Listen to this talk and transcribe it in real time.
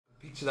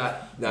Should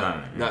I? No.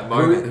 Who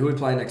Moment. are we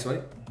playing next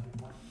week?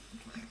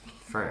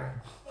 Freo.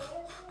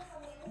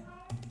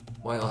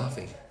 Why are you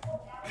laughing?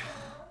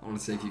 I want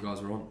to see if you guys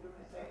are on.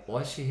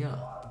 Why is she here?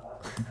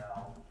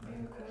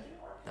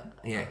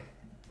 Yeah.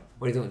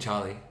 What are you doing,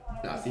 Charlie?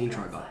 No, it's the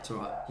intro, but it's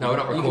alright. No, we're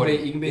not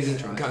recording. You can be in the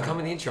intro. Come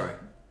in the intro.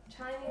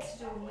 Charlie needs to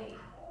do a wee.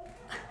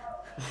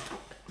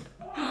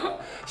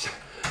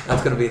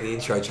 That's going to be in the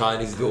intro. Charlie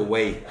needs to do a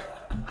wee.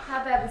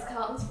 How bad was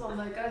Carlton's form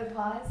though? Go to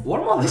Pies.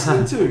 What am I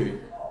listening to?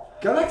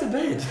 Go back to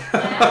bed.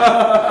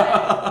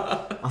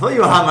 I thought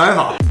you were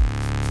hungover.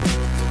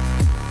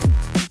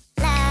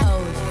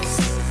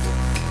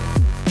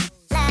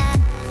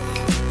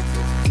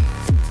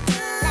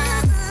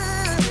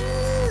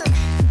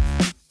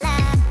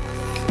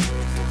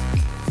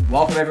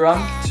 Welcome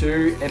everyone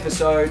to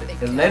episode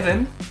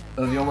 11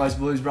 of the Almost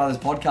Blues Brothers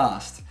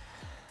podcast.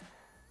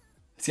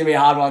 It's going to be a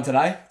hard one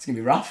today. It's going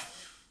to be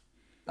rough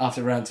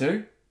after round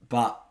 2.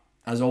 But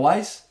as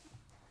always,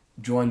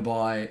 joined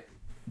by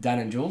Dan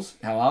and Jules.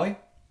 How are we?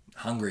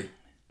 Hungry.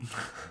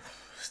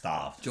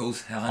 Starved.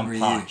 Jules, how I'm hungry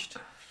are you? parched.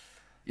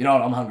 You know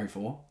what I'm hungry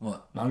for?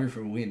 What? I'm hungry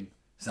for a win.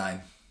 Same.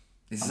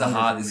 This is I'm a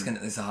hard. hungry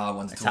This is a hard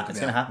one to It's talk going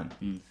about. to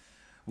happen.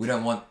 We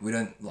don't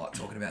like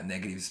talking about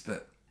negatives,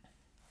 but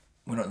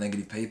we're not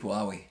negative people,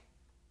 are we?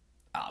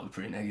 We're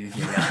pretty negative.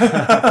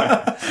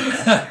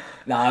 Yeah.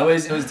 No, it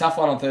was a tough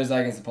one on Thursday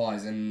against the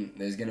Pies, and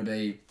there's going to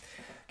be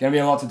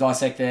a lot to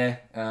dissect there.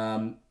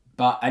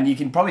 And you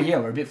can probably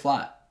hear we're a bit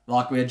flat.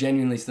 Like we're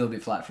genuinely still a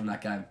bit flat from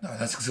that game. No,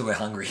 that's because we're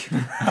hungry.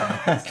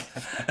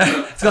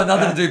 It's got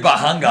nothing to do but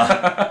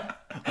hunger.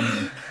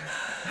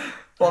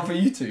 Well, for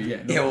you two,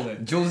 yeah. Yeah, well,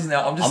 Jules is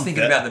now. I'm just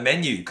thinking about the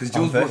menu because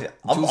Jules.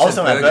 I'm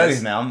also on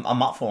burgers now.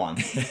 I'm up for one.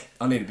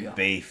 I need a beer.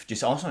 Beef.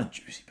 Just I also want a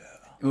juicy burger.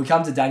 We'll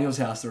come to Daniel's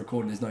house to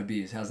record and there's no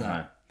beers. How's that?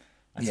 No.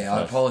 That's Yeah, the I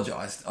first.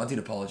 apologise. I did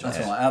apologise.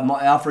 That's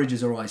right. Our fridge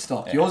is always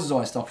stocked. Yeah. Yours is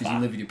always stocked because you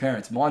live with your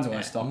parents. Mine's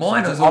always stocked.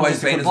 Mine has I'm always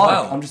just a been good as bloke.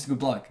 well. I'm just a good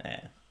bloke.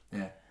 Yeah.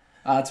 Yeah.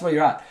 That's where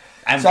you're at.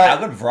 And So- I've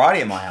got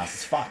variety at my house.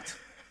 It's fucked.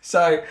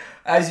 So,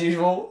 as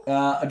usual,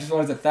 I just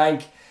wanted to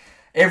thank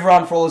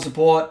everyone for all the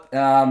support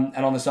and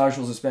on the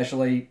socials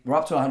especially. We're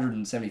up to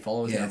 170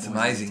 followers. Yeah, now, it's boys,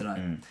 amazing.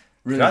 Today.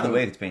 Really Throughout good. the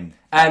week, it's been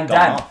And going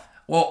Dan. off.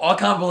 Well, I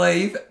can't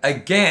believe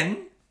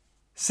again.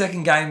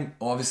 Second game,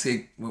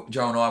 obviously,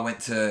 Joe and I went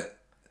to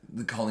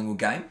the Collingwood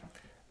game.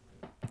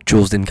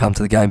 Jules didn't come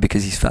to the game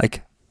because he's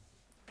fake.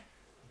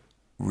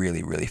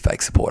 Really, really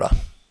fake supporter.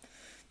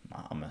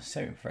 I'm a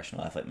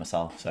semi-professional athlete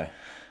myself, so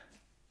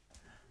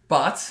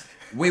But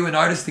we were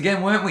noticed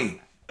again, weren't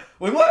we?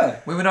 We were.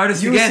 We were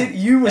noticed You again.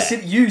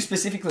 you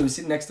specifically were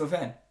sitting next to a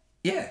fan.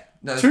 Yeah.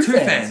 No, Two two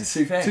fans.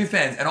 fans. Two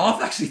fans. And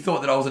I've actually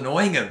thought that I was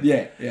annoying him.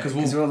 Yeah, Because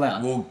 'cause we're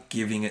allowed. we're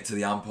giving it to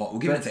the umpire. We're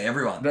giving it to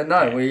everyone. But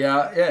no, we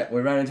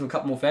ran into a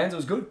couple more fans. It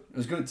was good. It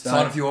was good. So,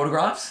 Sign a few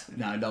autographs.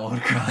 No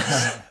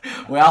autographs.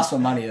 We asked for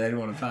money. They didn't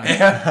want to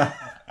pay.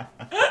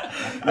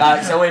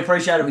 No, so we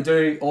appreciate it. We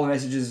do all the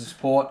messages of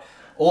support.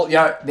 All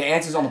the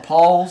answers on the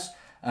polls,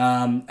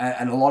 and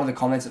a lot of the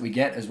comments that we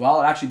get as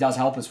well. It actually does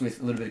help us with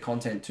a little bit of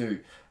content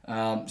too.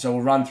 So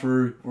we'll run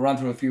through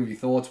a few of your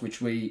thoughts,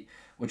 which we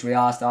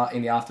asked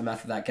in the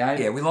aftermath of that game.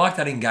 Yeah, we like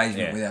that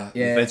engagement with our...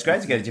 Yeah. but it's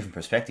great to get a different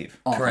perspective.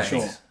 Oh, Correct. for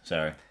sure.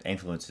 So it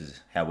influences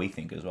how we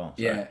think as well.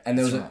 So. Yeah, and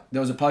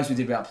there was a post we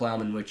did about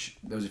Plowman, which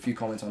there was a few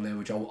comments on there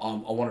which I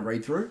want to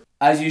read through.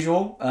 As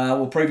usual,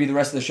 we'll preview the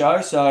rest of the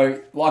show.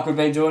 So, like we've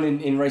been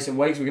doing in recent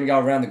weeks, we're going to go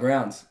around the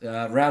grounds.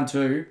 Round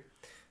 2,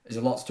 there's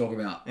a lot to talk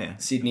about. Yeah.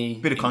 Sydney,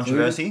 Bit of included.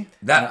 controversy.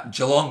 That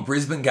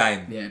Geelong-Brisbane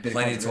game. Yeah, a bit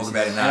Plenty of to talk controversy.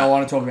 about in that. And I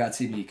want to talk about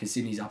Sydney because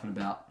Sydney's up and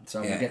about.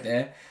 So Yeah. we'll get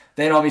there.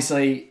 Then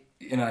obviously,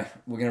 we're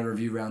going to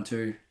review round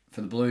 2 for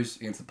the Blues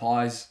against the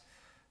Pies.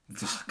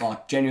 Just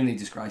like genuinely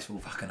disgraceful.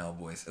 Fucking hell,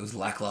 boys. It was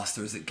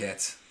lackluster as it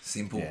gets.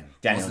 Simple.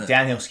 Yeah. wasn't it?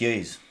 Downhill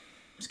skis.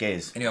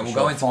 Scares. Anyway, we'll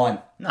Sure, go into fine.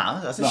 No,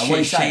 that's a No, shit. what are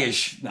you saying?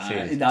 She-ish. No,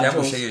 She-ish.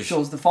 Devil Jules, she-ish.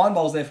 Jules, the fine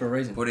ball's there for a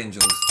reason. Put in,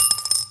 Jules.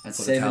 That's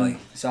Put a 7. tally.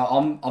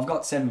 So I've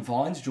got 7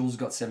 fines. Jules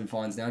got 7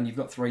 fines down. You've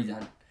got 3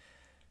 done.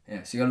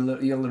 Yeah, so you got a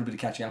little bit of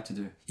catching up to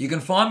do. You can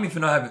find me for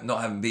not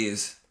having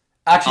beers.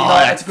 Actually, Oh, no,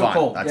 that's that's a good fine.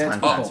 call. That's yeah, fine. it's a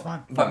good That's call.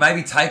 fine. But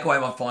maybe take away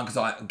my fine because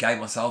I gave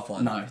myself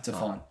one. No, it's a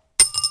fine.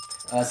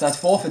 So that's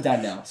 4 for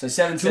Dan now. So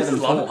 7, Jules 7,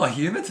 is loving 4. my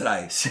humour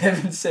today.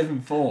 7,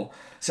 7, 4.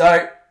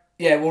 So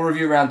yeah, we'll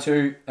review round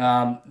 2.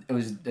 It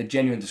was a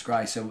genuine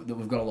disgrace. So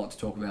we've got a lot to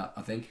talk about,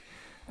 I think.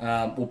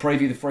 We'll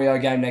preview the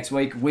Freo game next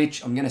week,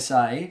 which I'm going to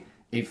say,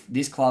 if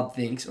this club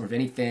thinks, or if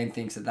any fan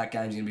thinks that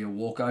game's going to be a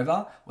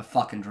walkover, we're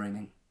fucking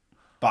dreaming.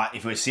 But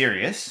if we're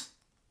serious,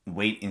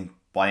 by the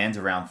end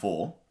of round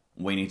 4,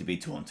 we need to be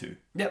 2-2.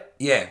 Yep.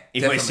 Yeah,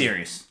 If definitely. we're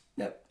serious.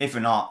 Yep. If we're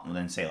not, well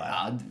then see you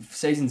later.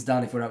 Season's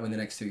done if we don't win the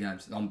next 2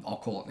 games. I'll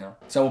call it now.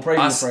 So we'll preview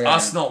the Freo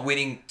Us game. not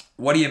winning...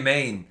 What do you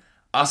mean?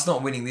 Us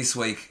not winning this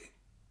week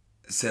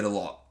said a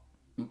lot.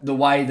 The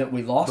way that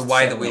we lost. The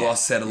way said that we a lot.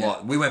 lost said a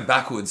lot. We went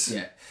backwards,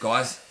 Yeah.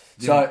 guys.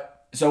 So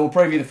we'll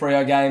preview the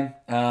Freo game,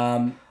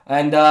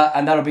 and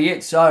that'll be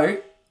it. So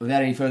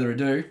without any further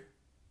ado,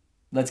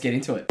 let's get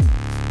into it.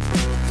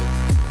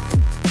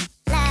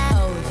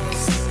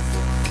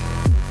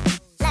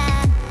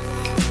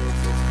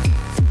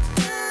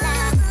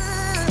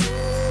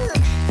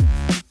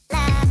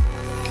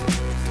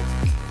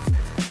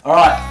 All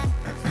right.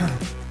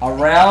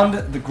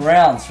 Around the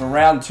grounds for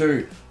round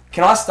 2.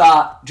 Can I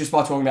start just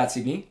by talking about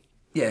Sydney?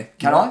 Yeah.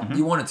 Can I?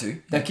 You wanted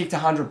to. They've kicked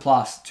 100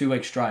 plus 2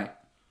 weeks straight.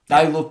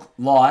 They look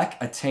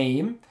like a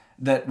team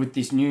that, with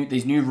these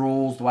new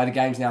rules, the way the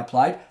game's now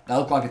played, they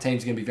look like a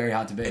team's going to be very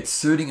hard to beat. It's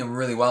suiting them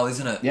really well,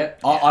 isn't it?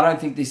 Yep. I don't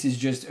think this is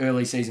just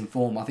early season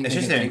form. I think It's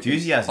they're just gonna their keep this.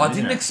 enthusiasm. I isn't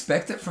didn't it?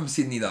 expect it from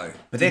Sydney though.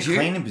 But they're Did you?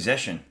 clean in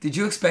possession. Did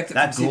you expect it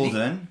That from Sydney?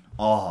 Goulden.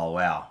 Oh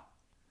wow.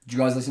 Did you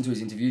guys listen to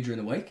his interview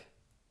during the week?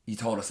 You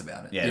told us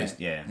about it. Yeah. Yeah.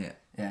 Yeah. Yeah.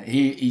 Yeah,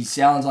 he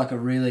sounds like a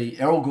really...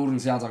 Errol Goulden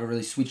sounds like a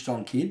really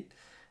switched-on kid.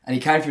 And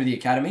he came through the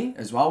academy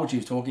as well, which he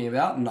was talking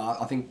about. And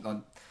I think I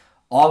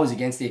was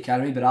against the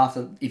academy, but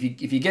after... If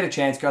you get a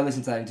chance, go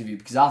listen to that interview.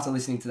 Because after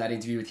listening to that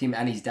interview with him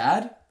and his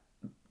dad,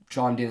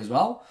 chimed in as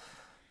well,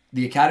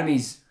 the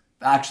academy's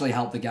actually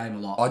helped the game a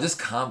lot. I just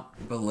can't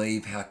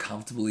believe how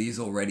comfortable he is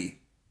already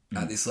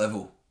at this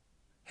level.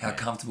 How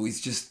comfortable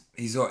he's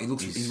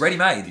ready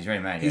made. He's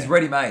ready made. He's yeah.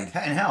 ready made.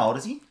 And how old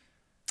is he?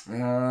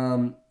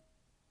 No,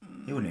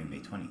 He wouldn't even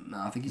be 20.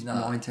 I think he's No.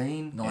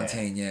 19.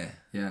 19, yeah.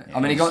 Yeah. Yeah, I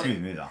mean, he's a smooth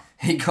mover.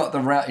 he got the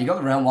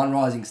round 1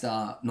 Rising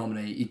Star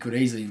nominee. He could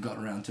easily have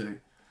gotten round 2.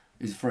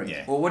 He's free.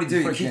 Yeah. Well, what did he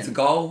do? Free He kicked chance. a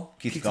goal.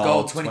 Kicked Kicked a a goal,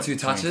 goal, 22 22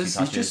 touches.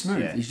 He's just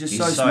smooth. Yeah. He's just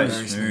He's so so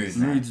smooth. smooth,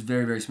 man. Smooth's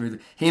very, very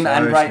smooth. Him So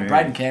and smooth.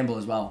 Braden Campbell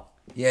as well.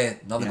 Yeah,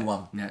 another Yeah. good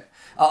one. Yeah.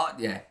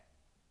 Yeah.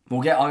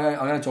 I'm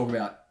going to talk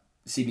about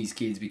Sydney's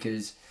kids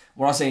because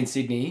what I see in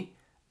Sydney,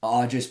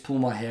 I just pull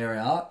my hair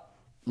out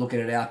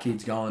looking at our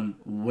kids going,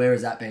 where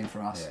has that been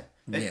for us?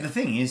 Yeah. The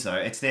thing is, though,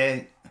 it's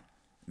their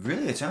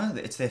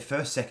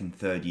first, second,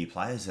 third year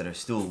players that are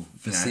still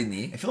For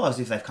Sydney. It feels as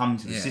if they've come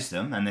into the Yeah.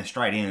 system and they're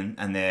straight in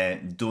and they're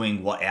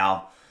doing what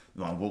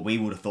what we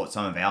would have thought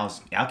some of our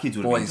kids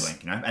would have Boys.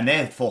 been doing, And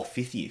they're 4th,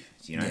 5th year,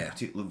 Yeah.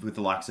 with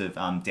the likes of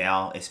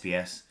Dow,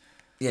 SPS.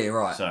 Yeah, you're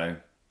right. So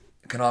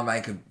Can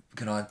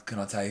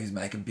I tell you who's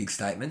making big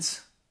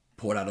statements?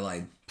 Port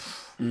Adelaide.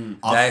 They're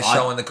I've-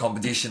 showing the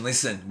competition.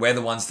 Listen, we're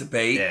the ones to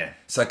beat. Yeah.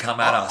 So come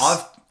at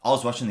us. I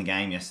was watching the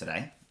game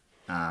yesterday.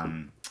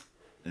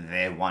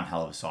 They're one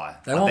hell of a side.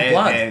 They want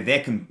blood.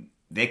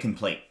 They're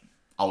complete.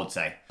 I would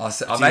say. I made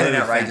an Particularly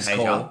outrageous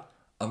Fantasia. call.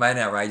 I made an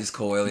outrageous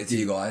call earlier to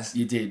you guys.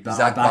 You did, but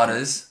Zach I back it.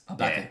 Butters, I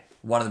back Yeah. it.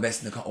 one of the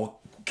best in the or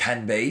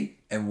can be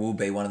and will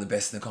be one of the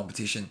best in the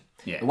competition.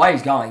 Yeah. The way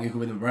he's going, you could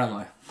win the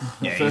Brownlow.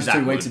 The Yeah, first he's 2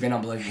 that weeks good. have been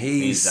unbelievable.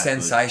 He's He's that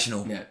good.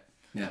 sensational. Yeah.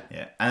 Yeah.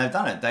 Yeah, and they've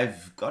done it.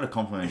 They've got a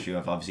complementary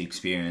of obviously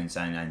experience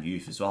and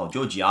youth as well.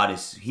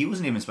 Georgiadis, he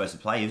wasn't even supposed to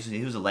play.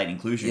 He was a late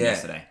inclusion Yeah.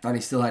 yesterday. And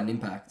he still had an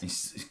impact.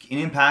 He's in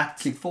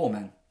impact. Kick 4,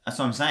 man. That's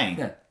what I'm saying.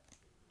 Yeah.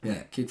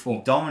 Yeah, kick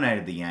 4.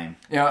 Dominated the game.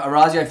 You know,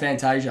 Orazio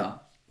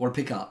Fantasia, what a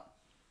pickup.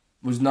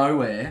 Was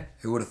nowhere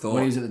Who would have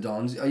when he was thought? at the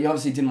Dons. He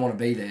obviously didn't want to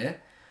be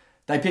there.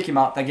 They pick him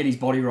up, they get his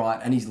body right,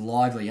 and he's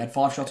lively. He had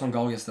 5 shots on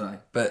goal yesterday.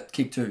 But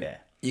Kick 2. Yeah.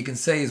 you can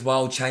see as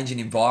well, changing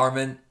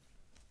environment.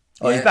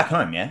 Oh, Yeah. he's back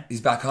home. Yeah. He's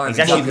back home. He's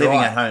actually Exactly living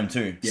right. at home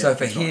too. Yeah, So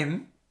for that's right.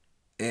 him,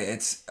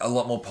 it's a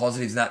lot more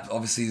positives. And that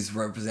obviously is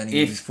representing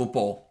If- his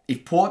football.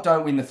 If Port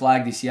don't win the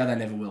flag this year, they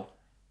never will.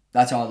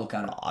 That's how I look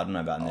at it. I don't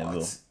know about Neville.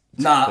 it's-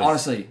 Nah, because-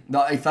 honestly.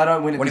 No, if they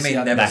don't win it What do this you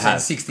mean? year, Never they since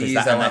have. 60 Because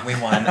years that- they won't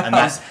win one. And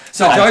that's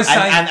So and, Joe's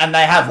and, saying- and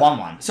they have won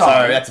one.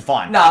 Sorry. So that's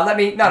fine. No, let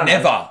me. No,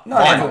 Never. No,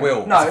 Never no,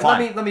 will. No, It's let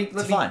fine. me.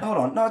 It's fine. Hold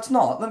on. No, it's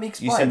not. Let me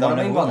explain said what they'll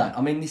I mean never by win. that.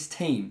 I mean this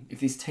team. If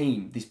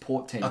this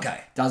Port team,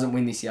 Okay. doesn't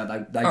win this year, they All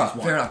just right,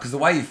 won't. fair enough. Because the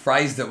way you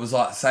phrased it was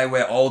like, say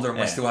we're older and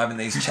we're Yeah. still having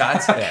these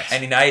chats, Yes.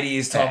 and in 80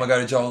 years' time Yeah. I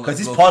go to Joel. Because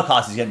this look,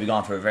 podcast is going to be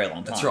going for a very long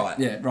time. That's right.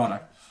 Yeah, righto.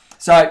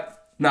 So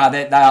no,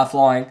 they are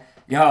flying.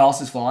 You know who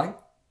else is flying?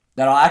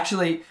 That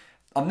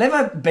I've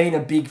never been a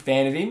big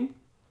fan of him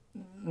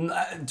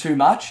too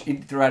much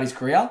throughout his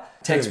career.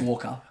 Tex Who?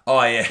 Walker.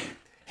 Oh, yeah.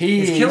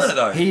 He's killing it,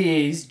 though.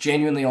 He is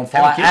genuinely on How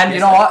fire. many kicks And you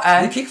know yesterday? what?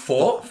 And Did he kick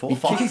 4? Four, He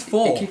five. kicked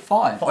 4. He kicked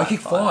 5. Oh, he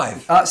kicked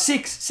 5.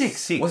 6.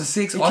 Six. Was it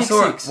 6? He I kicked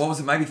saw 6. it. What was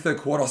it? Maybe third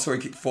quarter. I saw he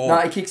kicked 4. No,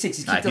 he kicked 6.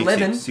 He's No, kicked he kicked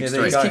 11. six. Yeah, Six, there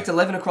you He's go. kicked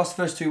 11 across the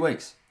first 2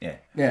 weeks. Yeah.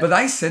 Yeah. But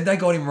they said they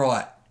got him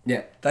right.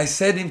 Yeah. They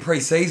said in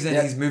pre-season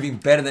Yeah. he's moving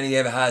better than he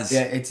ever has.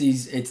 Yeah, it's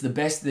the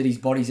best that his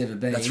body's ever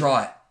been. That's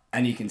right.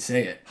 And you can see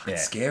it. Yeah.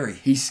 It's scary.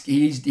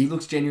 He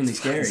looks genuinely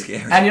scary.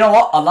 scary. And you know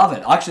what? I love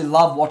it. I actually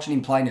love watching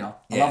him play now.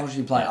 I Yeah. love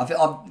watching him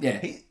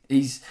play.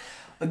 He's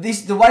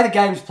the way the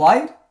game's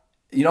played.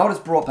 You know what it's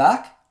brought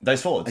back?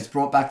 Those forwards. It's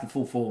brought back the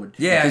full forward.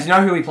 Yeah. Because you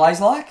know who he plays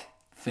like?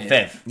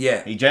 Fev.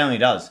 Yeah. He generally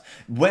does.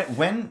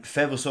 When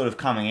Fev was sort of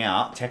coming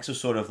out, Tex was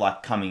sort of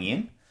like coming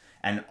in.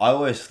 And I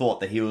always thought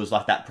that he was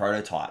like that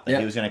prototype. That Yep.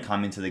 he was going to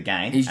come into the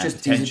game He's and just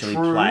potentially he's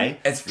a true, play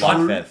It's like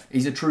fun. Fev.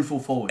 He's a true full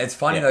forward. It's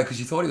funny Yeah. though because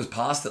you thought he was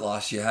past it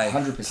last year. Hey,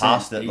 100%.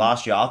 Past it He-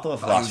 last year. I thought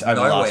for he was over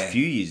the last nowhere.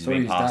 few years he's Thought he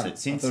been was past done. it.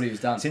 Since, I thought he was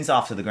done. Since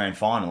after the grand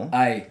final,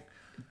 Hey,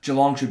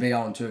 Geelong should be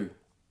 0-2.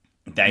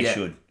 they yeah,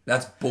 should.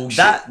 That's bullshit.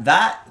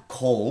 That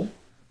call,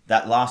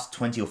 that last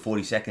 20 or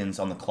 40 seconds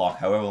on the clock,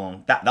 however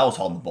long, that was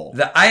holding the ball.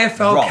 The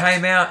AFL Robbed.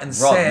 came out and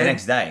Robbed said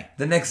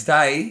the next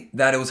day.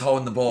 that it was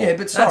holding the ball. Yeah,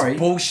 but sorry. That's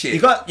bullshit. You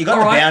got All the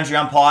right. boundary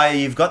umpire,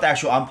 you've got the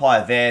actual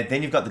umpire there,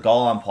 then you've got the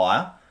goal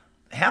umpire.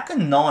 How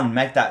can no one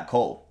make that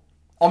call?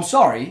 I'm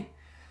sorry.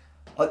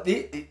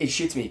 It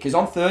shits me because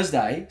on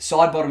Thursday,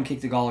 Sidebottom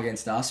kicked a goal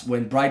against us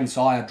when Braden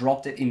Sire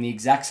dropped it in the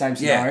exact same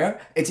scenario.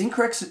 It's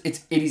incorrect.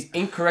 It is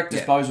incorrect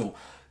disposal.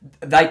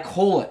 They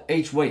call it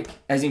each week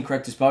as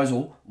incorrect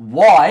disposal.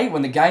 Why,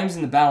 when the game's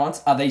in the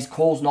balance, are these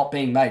calls not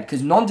being made?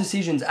 Because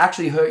non-decisions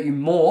actually hurt you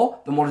more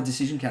than what a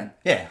decision can.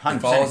 Yeah, 100%.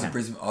 If I was at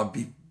Brisbane, I'd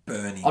be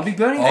burning. I'd be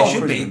burning I for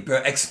should Brisbane. be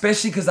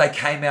especially because they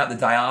came out the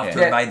day after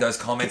Yeah. and made those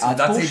comments. It's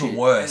That's bullshit. even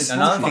worse. It's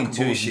Another Fucking thing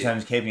too is bullshit. in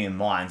terms of keeping in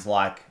mind,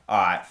 like, all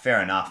right,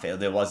 fair enough,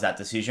 there was that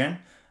decision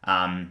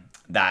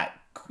that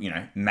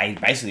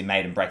basically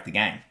made them break the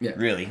game. Yeah.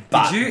 Really,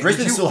 but did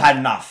Brisbane you- still had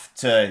enough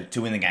to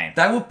win the game.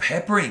 They were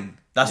peppering.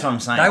 That's what I'm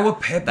saying. They were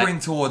peppering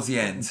towards the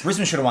end.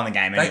 Brisbane should have won the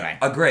game anyway.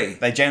 Agree.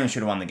 They genuinely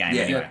should have won the game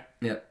Yeah. anyway.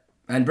 Yeah.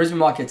 And Brisbane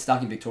might get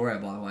stuck in Victoria,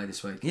 by the way,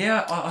 this week.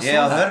 Yeah, I saw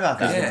Yeah, I that. heard about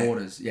that. Because of the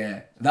borders, yeah.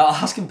 They were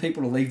asking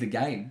people to leave the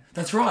game.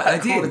 That's right.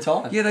 At They did. quarter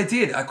time. Yeah, they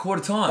did. At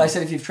quarter time. They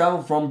said if you've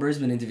travelled from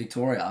Brisbane into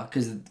Victoria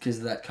because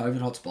of that COVID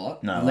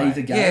hotspot, No leave way.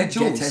 the game, Yeah, get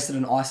Jules. tested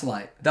and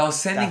isolate. They were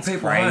sending That's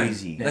people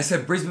crazy. home. They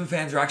said Brisbane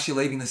fans are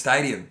actually leaving the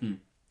stadium.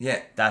 Yeah.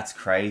 That's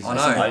crazy. I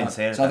know. I didn't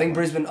see it. So I think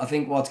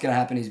what's going to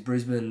happen is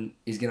Brisbane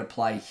is going to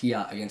play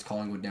here against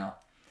Collingwood now.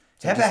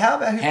 How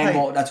about who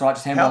Handball, played? that's right,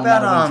 just How handball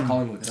about, another win to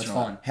Collingwood. That's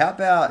fine. How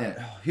about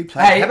Yeah. who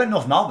played? Hey. How about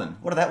North Melbourne?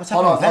 What's Hold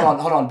happening on, with them?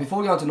 hold on. Before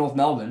we go on to North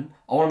Melbourne,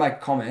 I want to make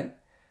a comment.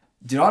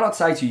 Did I not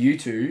say to you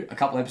two a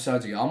couple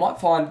episodes ago? I'm going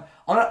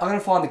to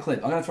find the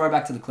clip. I'm going to throw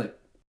back to the clip.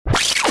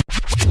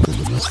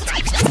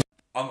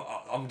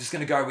 I'm just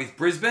going to go with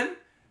Brisbane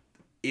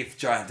if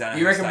Joe Danaher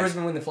You reckon stays,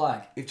 Brisbane win the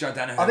flag? If Joe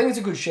Danaher... I think it's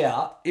a good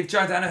shout. if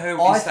Joe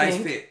Danaher stays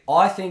fit.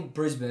 I think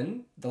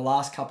Brisbane, the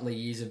last couple of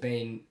years, have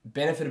been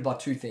benefited by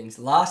two things.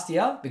 Last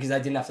year, because they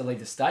didn't have to leave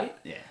the state.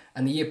 Yeah.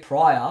 And the year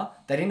prior,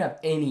 they didn't have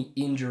any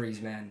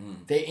injuries,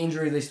 man. Their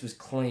injury list was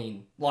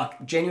clean.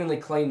 Like, genuinely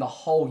clean the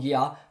whole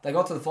year. They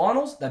got to the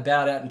finals, they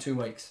bowed out in 2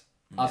 weeks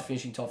after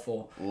finishing top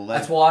 4. Well,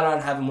 That's why I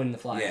don't have them winning the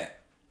flag. Yeah.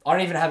 I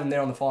don't even have them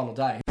there on the final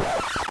day.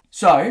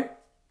 So,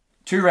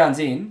 2 rounds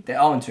in, they're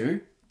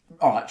 0-2.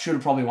 Alright, should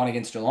have probably won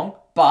against Geelong.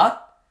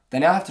 But, they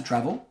now have to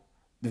travel.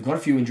 They've got a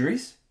few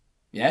injuries.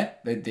 Yeah,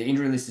 the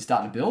injury list is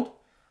starting to build.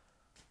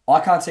 I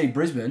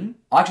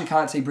actually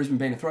can't see Brisbane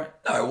being a threat.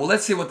 No, well,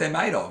 let's see what they're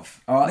made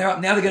of. All right.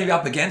 Now they're going to be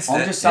up against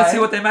I'm it. just saying, Let's see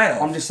what they're made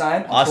of. I'm just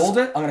saying, I called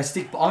it. I'm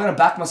going to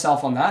back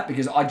myself on that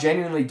because I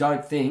genuinely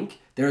don't think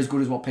they're as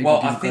good as what people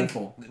Well, give I them credit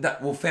think for.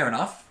 that. Well, fair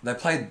enough. They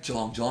played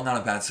Geelong. Geelong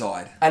not a bad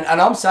side, And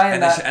I'm saying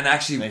and, that and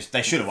actually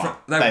They should have won.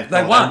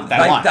 they won. They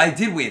won. They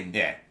did win.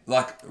 Yeah.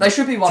 Like they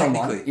should be 1-1.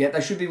 technically. Yeah,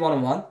 they should be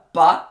 1-1.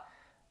 But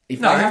if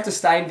No. they have to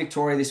stay in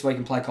Victoria this week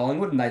and play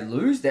Collingwood and they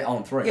lose, they're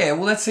on 3. Yeah,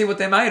 well, let's see what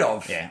they're made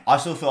of. Yeah, I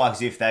still feel like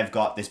as if there's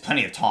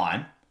plenty of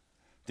time.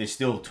 There's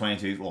still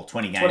 20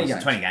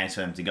 games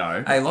for them to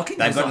go. Hey, Lockie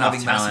They've Neal's got not enough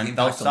having massive talent.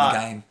 They'll impact on the start.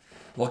 game.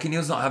 Lockie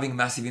Neal's not having a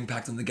massive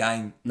impact on the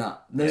game. No.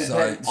 So, Sides they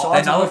have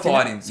worked it nullified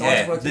out. him. Sides Yeah.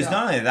 have worked it There's out.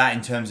 not only that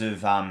in terms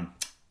of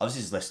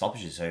obviously there's less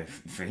stoppages, so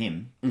for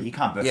him he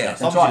can't burst Yeah, out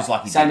that's That's stoppages right.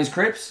 like he Same did. as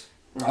Cripps.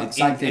 Right,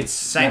 same thing. It's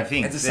the same Yeah.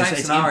 thing. It's the same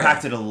It's scenario.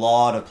 impacted a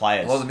lot of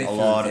players. A lot of A midfielders,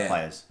 lot of yeah.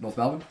 players. North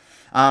Melbourne.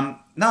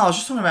 No, I was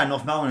just talking about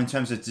North Melbourne in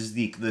terms of does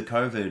the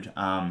COVID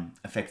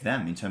affect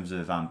them in terms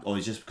of or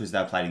is it just because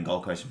they played in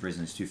Gold Coast and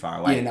Brisbane is too far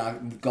away? Yeah, no,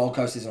 Gold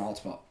Coast isn't a hot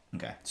spot.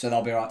 Okay. So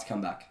they'll be alright to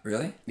come back.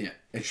 Really? Yeah,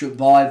 it should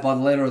by the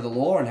letter of the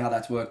law and how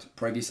that's worked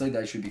previously,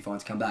 they should be fine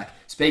to come back.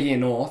 Speaking of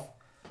North,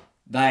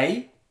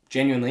 they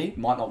genuinely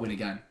might not win a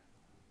game.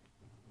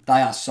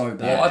 They are so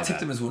bad. Well, I tipped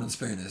them as wooden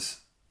spooners.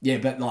 Yeah,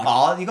 but like,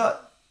 Oh, you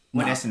got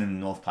when No. Essendon and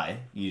North play,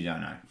 you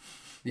don't know.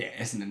 yeah,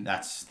 Essendon.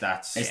 That's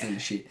Essendon yeah.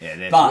 is shit. Yeah,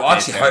 But- Well, I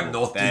actually terrible. hope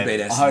North do They're- beat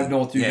Essendon. I hope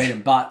North do Yeah. beat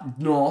them, but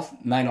North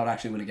may not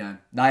actually win a game.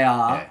 They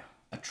are Yeah.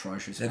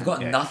 atrocious. They've man.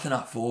 got Yeah. nothing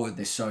up forward.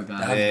 They're so They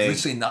bad, have Yeah.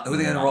 literally nothing. Who are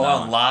they going to No, rely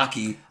no. on?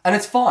 Larky. and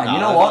it's fine. No, you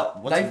know they've what?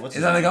 got- what's Is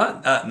his that the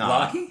name? guy? No.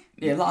 Larky?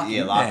 Yeah, Larky.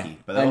 Yeah, Larky.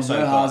 But they And also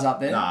Zohar's got up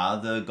there? Nah,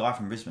 the guy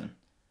from Brisbane.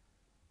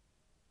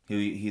 They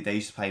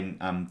used to play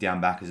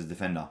down back as a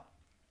defender.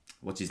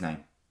 What's his name?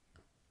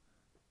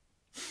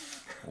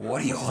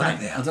 What are you on I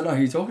about? don't know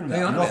who you're talking Hang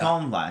about. on. North Yeah.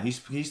 Melbourne player. He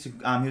used to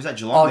he was at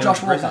Geelong. Oh, They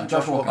Josh went to Walker. Brisbane.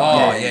 Josh Walker. Oh,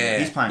 Yeah, yeah.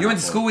 He's playing. You went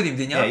to for- school with him,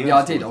 didn't you? Yeah, he Yeah, I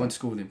went to did. I school went to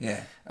school with him.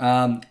 Yeah.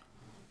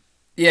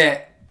 Yeah.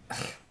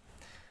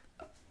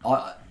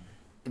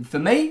 For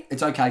me,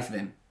 it's okay for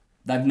them.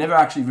 They've never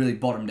actually really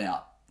bottomed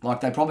out.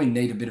 Like, they probably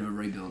need a bit of a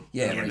rebuild.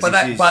 Yeah,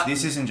 Yeah, but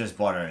this isn't just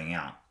bordering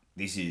out.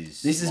 This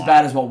is This is like-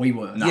 bad as what we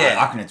were. No, Yeah.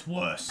 I reckon it's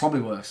worse.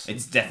 Probably worse.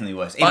 It's definitely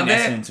worse. But Even they're-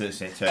 Essendon to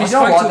Because you know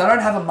spoke what? to- They don't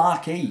have a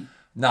marquee.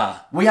 Nah.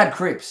 We had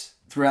Cripps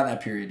throughout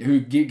that period who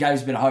gave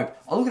us a bit of hope.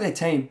 I look at their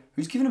team.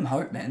 Who's giving them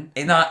hope, man?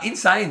 In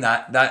saying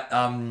that Davey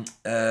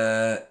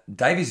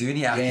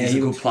Zuniak is a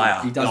good looks player.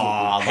 He does Oh, look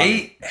I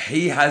love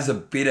He has a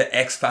bit of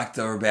X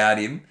factor about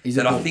him He's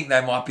that a I bull. think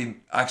they might be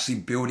actually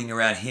building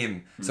around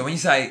him. So when you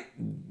say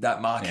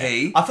that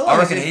marquee, Yeah. I feel like I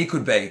reckon as if- he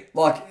could be. good.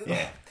 Like,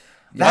 Yeah.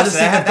 I just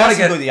think they've got to that's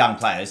get. good young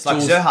players. Like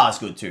Jules- Zohar's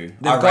good too.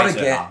 They've I got rate to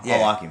get. Zohar. Yeah, I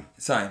like him.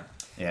 Same.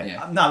 Yeah.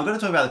 Yeah. No, we've got to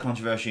talk about the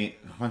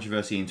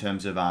controversy in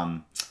terms of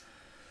The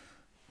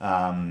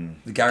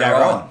Gary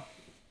Rowan.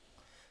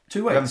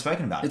 2 We haven't weeks.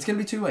 spoken about it. It's going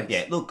to be 2 weeks.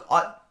 Yeah, look,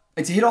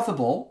 It's a hit off the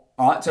ball.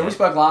 All right, so we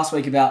spoke last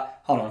week about.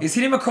 Hold on. He's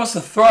hit him across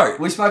the throat.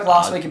 We spoke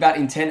last week about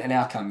intent and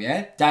outcome.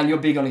 Yeah, Dan, you're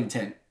big on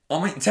intent.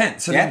 I'm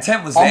intent. So Yeah? the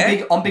intent was I'm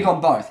there. I'm big on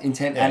both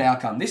intent and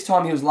outcome. This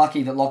time he was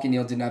lucky that Lachie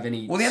Neale didn't have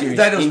any. Well, at the end of the serious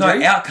day, there was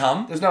injuries. no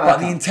outcome. There's no but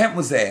outcome. the intent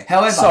was there.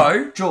 However,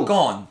 so Jules,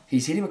 gone.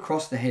 He's hit him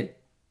across the head.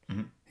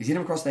 He's hit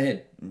him across the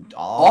head. Oh,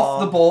 Off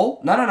the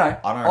ball. No. I don't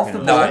Off reckon the it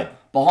was ball. head.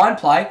 Behind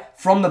play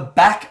from the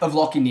back of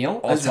Lachie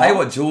Neale. I'll tell you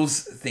what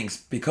Jules thinks.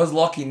 Because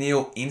Lachie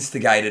Neale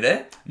instigated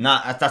it.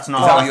 Nah, that's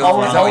not. Is that what I you-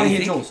 want is to that what you hear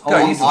think? Jules.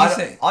 Go, you I,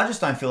 say. I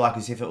just don't feel like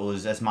as if it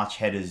was as much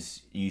head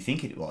as you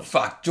think it was.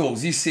 Fuck,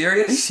 Jules, you He's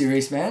serious?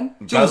 serious, man.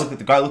 Go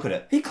look at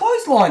it. He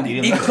clotheslined him. He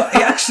He, didn't-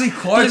 he actually He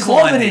closed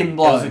clobbered line him, him.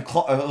 bloke.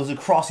 It was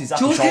across his upper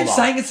Jules shoulder. kept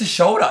saying it's a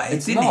shoulder. It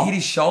It's didn't not. hit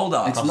his shoulder.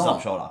 It's across his not.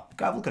 upper shoulder.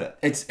 Go have a look at it.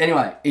 It's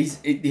anyway. Is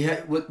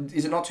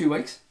it not 2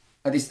 weeks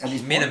at this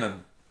point?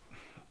 Minimum.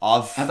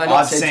 Have they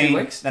not said 2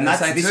 weeks? And Did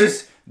that's they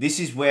say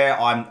this is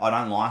where I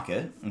don't like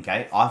it.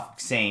 Okay, I've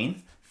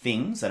seen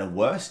things that are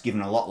worse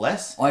given a lot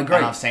less. I agree.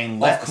 And I've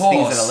seen Of things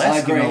course. that are I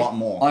less agree. given a lot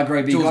more. I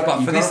agree. But Jules, you but got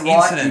for to this right.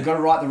 incident- You got to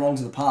right the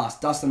wrongs of the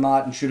past. Dustin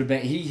Martin should have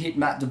been. He hit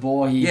Matt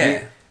DeBoer. He Yeah.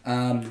 hit.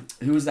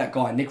 Who was that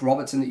guy? Nick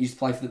Robertson that used to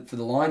play for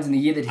the Lions in the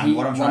year that he And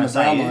what I'm won trying the to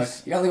say Brownlow.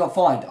 is- He only got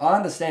fined. I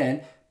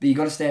understand, but you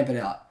got to stamp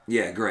it out.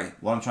 Yeah, agree.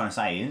 What I'm trying to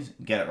say is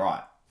get it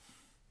right.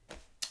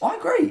 I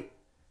agree,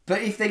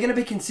 but if they're going to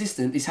be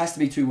consistent, this has to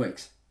be 2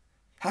 weeks.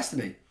 Has to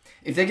be.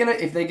 If they're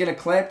gonna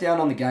clamp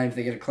down on the game, if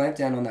they're gonna clamp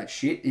down on that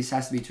shit, this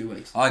has to be 2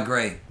 weeks. I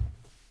agree.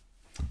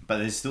 But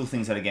there's still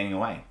things that are getting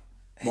away.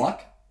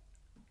 Like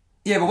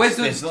Yeah, but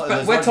There's we're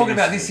no talking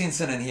about difference. this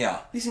incident here.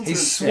 This He incident-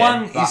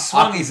 swung, But he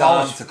swung if his I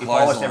arm was- to If I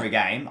watched close every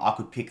line. game, I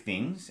could pick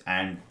things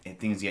and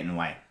things getting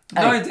away.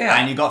 No Hey, doubt.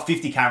 And you got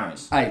 50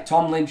 cameras. hey,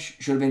 Tom Lynch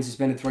should have been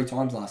suspended 3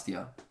 times last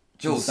year.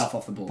 Jules, Stuff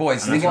off the ball.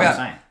 boys, And think that's what I'm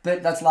about saying.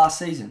 But that's last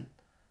season.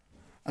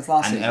 That's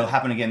last And season. it'll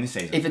happen again this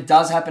season. If it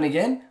does happen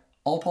again,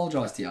 I'll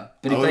apologise to you.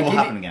 But Oh, it will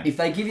happen again. if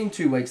they give him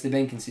 2 weeks, they're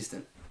being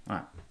consistent.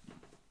 Right.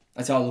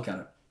 That's how I look at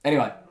it.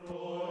 Anyway,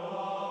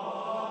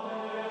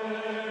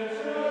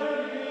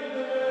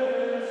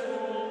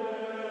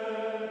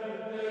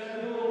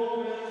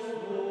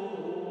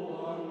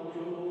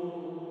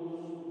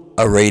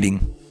 a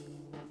reading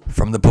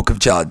from the Book of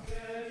Judd,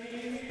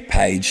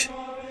 page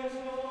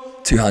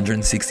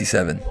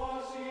 267.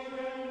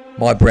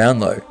 My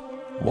Brownlow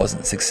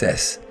wasn't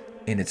success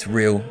in its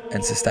real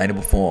and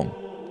sustainable form,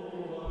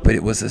 but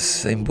it was a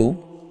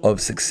symbol of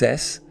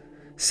success,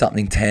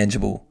 something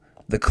tangible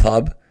the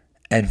club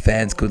and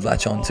fans could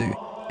latch onto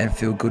and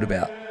feel good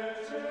about.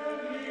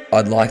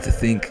 I'd like to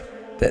think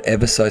that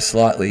ever so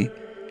slightly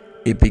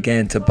it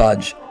began to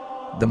budge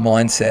the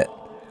mindset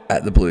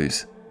at the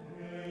Blues.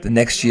 The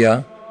next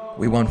year,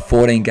 we won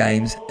 14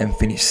 games and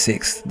finished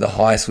 6th, the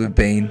highest we've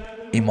been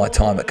in my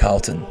time at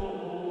Carlton.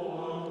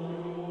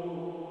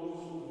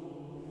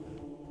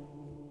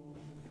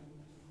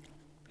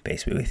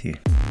 Peace be with you.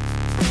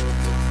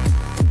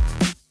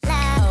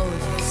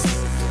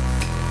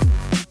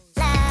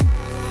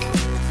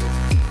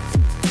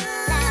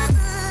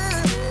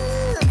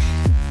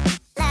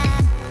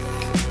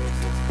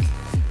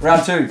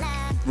 round 2,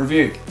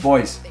 review,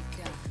 boys.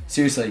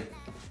 Seriously,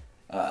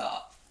 I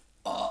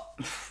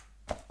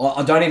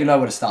don't even know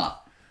where to start.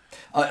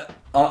 I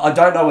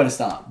don't know where to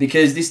start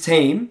because this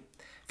team,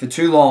 for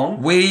too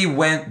long, We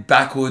went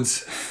backwards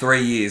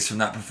 3 years from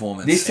that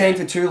performance. this team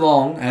for too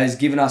long has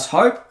given us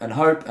hope and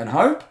hope and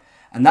hope.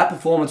 And that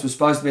performance was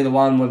supposed to be the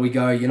one where we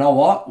go, you know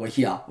what? We're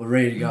here. We're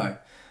ready to go.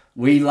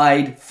 We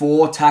laid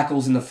 4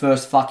 tackles in the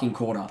first fucking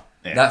quarter.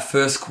 Yeah. That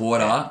first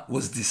quarter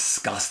was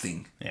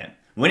disgusting. Yeah.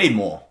 We need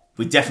more.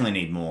 We definitely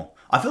need more.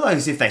 I feel like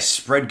as if they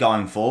spread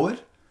going forward,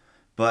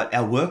 but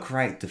our work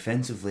rate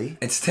defensively,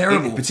 It's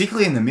terrible.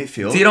 particularly in the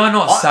midfield. Did I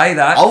not say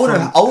that I would from-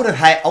 have. I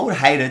would have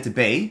hated to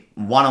be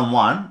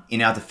 1-on-1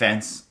 in our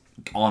defense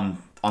on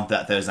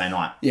that Thursday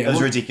night. Yeah, it was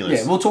we'll-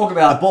 ridiculous. Yeah, we'll talk the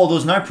about. ball. There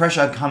was no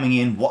pressure coming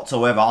in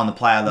whatsoever on the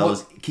player that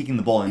was kicking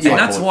the ball inside. And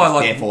that's forward, why,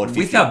 their like, forward with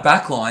 50. our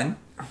back line,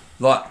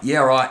 like, yeah,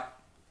 right,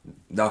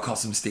 they'll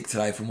cost some stick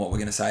today from what we're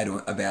going to say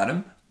about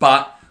them.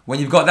 But when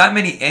you've got that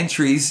many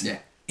entries Yeah.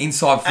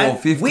 inside And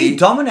 450, we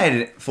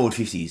dominated forward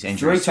 50s.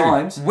 3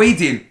 times. we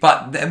did,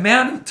 but the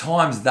amount of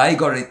times they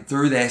got it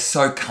through there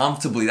so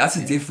comfortably, that's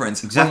a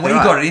difference. Exactly when we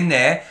right. got it in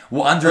there,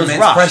 we're under It was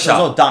immense rushed. pressure. It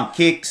was all dump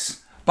kicks.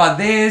 But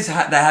theirs, they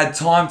had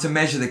time to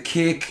measure the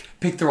kick,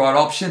 pick the right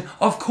option.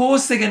 Of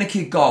course they're going to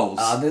kick goals.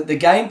 The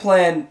game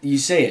plan, you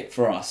see it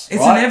for us. It's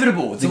right?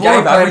 inevitable. It's the a law game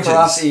of plan averages. for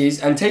us is,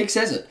 and Teague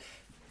says it,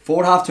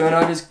 forward half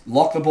turnovers,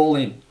 lock the ball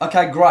in.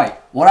 Okay, great.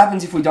 What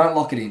happens if we don't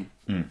lock it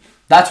in?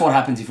 That's what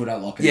happens if we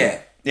don't lock it in. Yeah.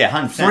 Yeah,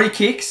 100%. 3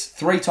 kicks,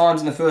 3 times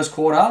in the first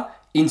quarter,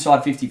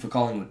 inside 50 for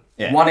Collingwood.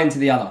 Yeah. One end to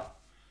the other.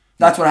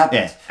 That's what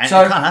happens. Yeah, and so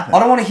it can't happen. I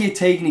don't want to hear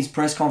Teague in his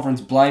press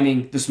conference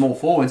blaming the small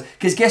forwards,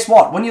 because guess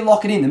what? When you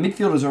lock it in, the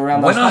midfielders are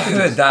around When those I packages.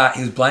 heard that,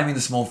 he was blaming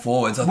the small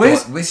forwards. I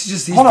Where's- thought, this is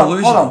just, he's Hold on,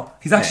 delusional. hold on.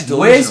 He's actually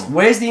Where's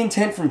delusional. the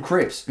intent from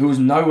Cripps, who was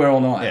nowhere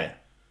all night? Yeah.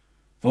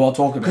 Well, I'll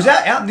talk about Because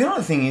it. the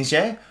other thing is,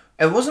 yeah,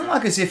 It wasn't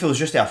like as if it was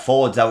just our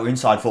forwards that were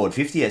inside forward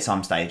 50 at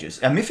some stages.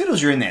 Our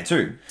midfielders are in there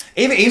too.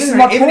 is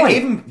my point.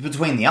 Even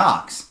between the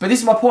arcs. But this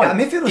is my point. Our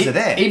midfielders are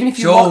there. Even if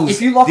you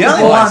Jules, lock the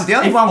the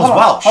only ball, one was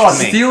Welsh hold on.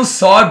 to me. Steele's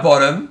side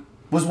bottom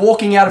was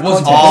walking out of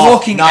was context.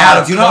 walking out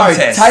of do you know-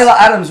 contest. Taylor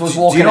Adams was Do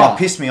walking you know out. what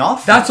pissed me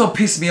off? That's what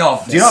pissed me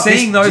off. Do you know what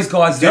Seeing pissed- those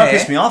guys do you know what there.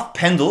 pissed me off?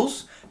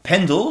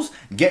 Pendles,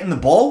 getting the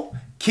ball,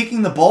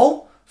 kicking the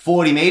ball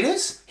 40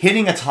 metres,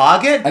 hitting a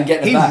target. And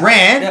getting it he back.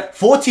 ran Yep.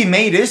 40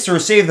 metres to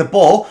receive the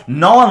ball.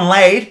 No one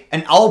laid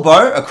an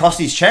elbow across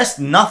his chest,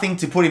 nothing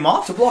to put him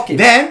off. To block him.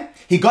 Then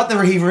he got the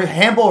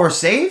handball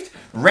received,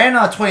 ran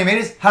another 20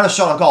 metres, had a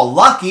shot at goal.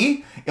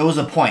 Lucky it was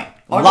a point.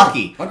 I agree.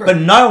 Lucky. I agree. But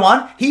no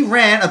one, he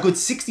ran a good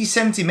 60,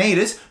 70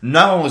 metres,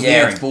 no one was Yeah,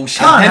 near it's him. bullshit.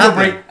 Can't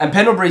happen. And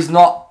Pendlebury's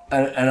not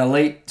an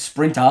elite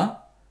sprinter.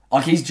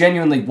 Like, he's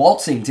genuinely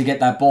waltzing to get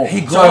that ball.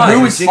 He So glides.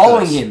 who is Ridiculous.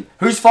 following him?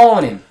 Who's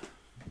following him?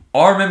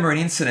 I remember an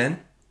incident.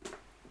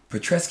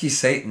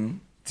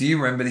 Petreski-Seaton, do you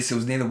remember this? It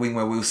was near the wing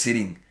where we were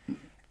sitting.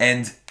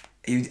 And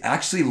he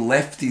actually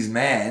left his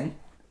man.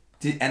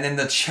 And then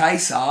the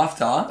chase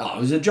after Oh, it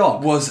was a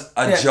jog. was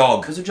a Yeah,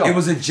 jog. It was a jog. It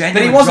was a But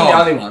genuine he wasn't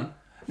jog. the only one.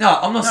 No,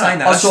 I'm not saying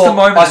that. I That's just the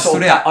moment that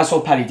stood out. I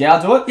saw Paddy Dow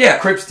do it. Yeah.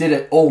 Cripps did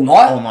it all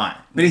night. All night.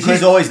 But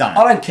he's always done it.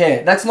 I don't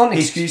care. That's not an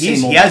excuse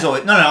anymore. He has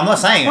always. No, I'm not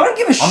saying it. I don't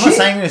give a I'm shit. not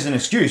saying it as an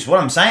excuse. What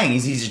I'm saying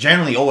is he's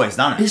generally always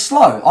done it. He's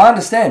slow. I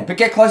understand. But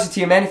get closer to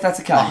your man if that's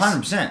the case.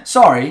 100%.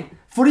 Sorry.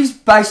 Footy's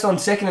based on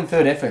second and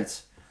third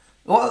efforts.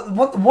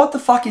 What the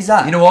fuck is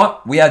that? You know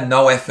what? We had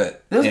no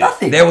effort. there was Yeah.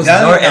 nothing. There was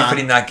No, no no. effort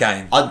in that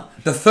game. I-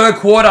 The third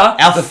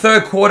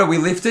quarter we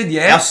lifted,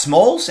 yeah. Our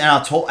smalls and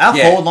our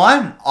Yeah. forward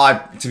line,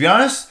 to be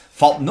honest,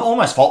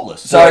 almost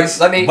faultless. So Boys,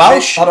 let me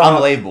Welsh, hold on.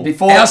 unbelievable.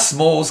 Before Our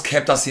smalls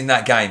kept us in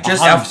that game.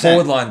 Just- our 100%.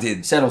 forward line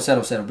did.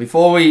 settle.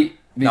 Before we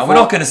No, we're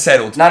not going to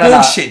settle. It's No,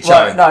 bullshit,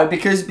 Joe. No,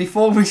 because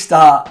before we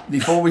start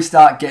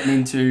getting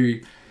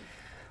into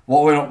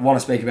what we want to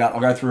speak about, I'll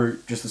go through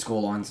just the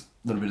score lines,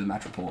 a little bit of the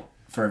match report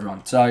for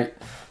everyone. So,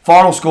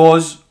 final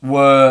scores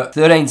were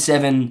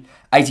 13-7,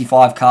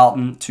 85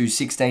 Carlton to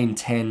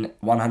 16-10,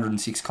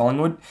 106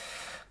 Collingwood.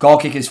 Goal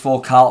kickers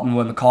for Carlton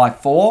were Mackay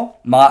 4,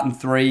 Martin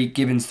 3,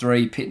 Gibbons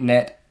 3,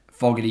 Pitnet,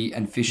 Fogarty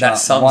and Fisher. That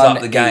sums one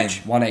up the game.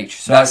 each, one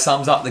each. So, That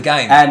sums up the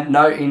game. and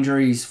no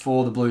injuries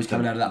for the Blues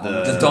coming out of that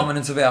one. The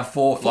dominance of our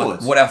forwards.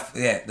 Forwards.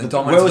 The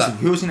dominance of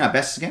Who was in our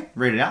best again?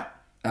 Read it out.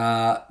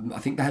 I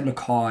think they had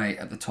Mackay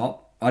at the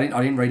top. I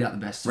didn't read out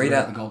the best. Read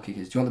out the goal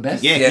kickers. Do you want the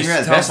best? Yeah, Yes, can you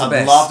read the tell us best? the I'd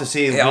best. love to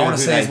see Yeah, I wanna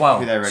see as well.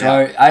 who they read So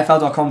out.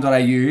 AFL.com.au I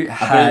believe it'd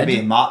had.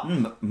 be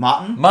Martin,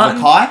 Martin,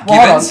 Mackay, Well, hold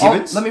Gibbons, on.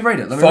 Gibbons. Let me read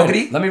it.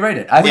 Fogarty? Let me read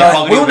it. Yeah, AFL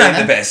Fogarty We'll will be name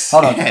in the there. best.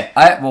 Hold on.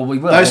 Yeah. Well, we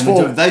will. Those when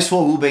we do four, it. those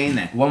four will be in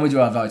there. When we do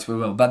our votes, we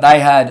will. But they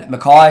had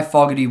Mackay,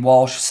 Fogarty,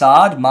 Walsh,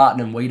 Sard, Martin,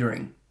 and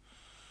Wiedering.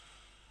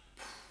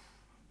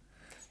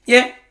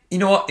 Yeah, you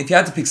know what? If you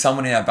had to pick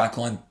someone in our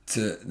backline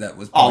that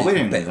was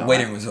Wiedering was alright.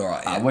 Wiedering was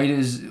alright. Yeah.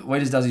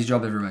 Wieders does his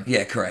job every week.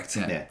 Yeah, correct.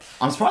 Yeah,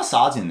 I'm surprised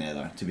Sard's in there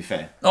though. To be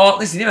fair, Oh,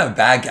 listen, he didn't have a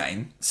bad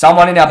game.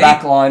 Someone in our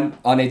back line,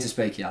 I need to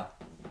speak here.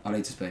 I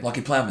need to speak.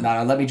 Lucky Plowman.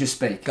 No, let me just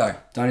speak. Go.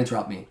 Don't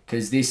interrupt me,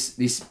 because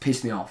this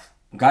pissed me off.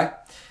 Okay?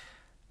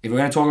 If we're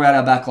going to talk about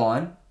our back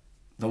line,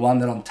 the one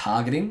that I'm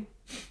targeting,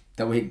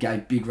 that we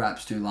gave big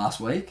raps to last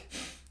week,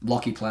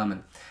 Lockie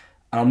Plowman.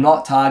 And I'm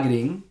not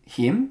targeting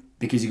him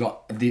because he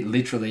got,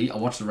 literally, I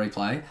watched the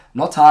replay, I'm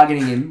not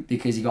targeting him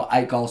because he got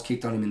 8 goals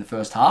kicked on him in the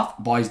first half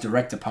by his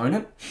direct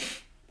opponent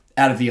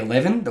out of the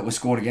 11 that were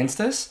scored against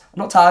us. I'm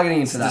not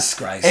targeting him for that.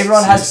 disgrace,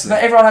 Everyone has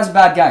a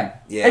bad game.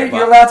 Yeah, You're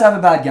but- allowed to have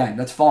a bad game.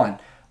 That's fine.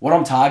 What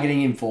I'm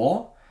targeting him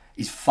for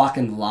is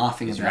fucking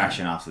laughing his about it.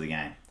 reaction after the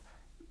game.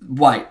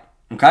 Wait,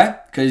 okay?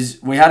 Because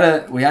we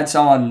had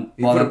someone.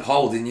 You put a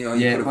poll, didn't you? Or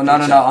you Yeah, put a well, no.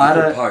 picture? I You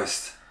had put a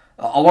post.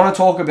 I want to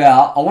talk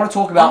about.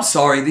 I'm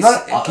sorry, this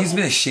No, gives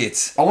me the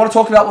shits. I want to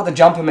talk about what the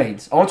jumper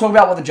means.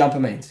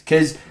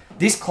 Because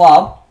this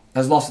club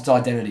has lost its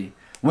identity.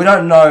 We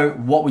don't know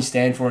what we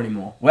stand for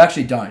anymore. We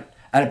actually don't,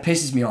 and it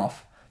pisses me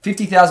off.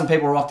 50,000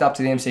 people rocked up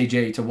to the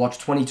MCG to watch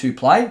 22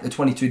 play. The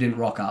 22 didn't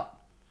rock up.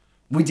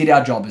 We did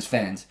our job as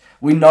fans.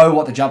 We know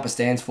what the jumper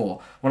stands for.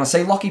 When I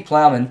see Lockie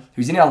Plowman,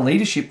 who's in our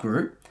leadership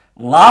group,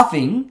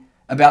 laughing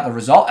about the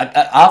result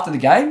after the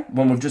game,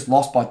 when we've just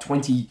lost by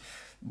 20,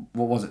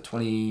 what was it,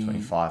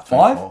 25,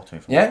 5? 24.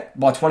 Yeah,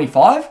 by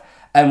 25.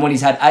 And when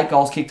he's had 8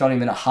 goals kicked on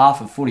him in a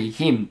half of footy,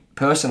 him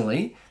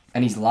personally,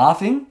 and he's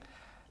laughing,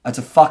 that's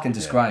a fucking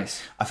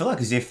disgrace. I feel like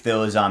as if there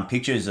was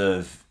pictures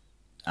of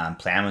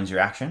Plowman's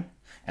reaction,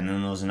 and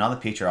then there was another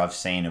picture I've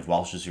seen of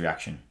Walsh's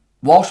reaction.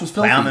 Walsh was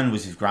filthy. Plowman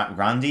was with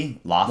Grundy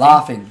laughing.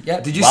 Laughing,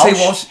 yep. Did you see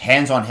Walsh?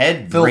 Hands on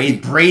head, Filthy.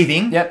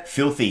 breathing, Yep.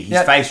 filthy. His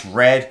Yep. face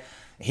red.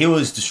 He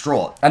was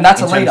distraught. And that's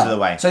in a terms leader. of the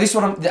way. So this is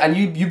what I'm...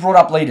 And you brought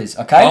up leaders,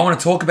 okay? I want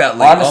to talk about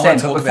league. I understand,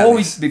 I but want to talk about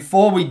this.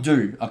 before we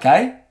do,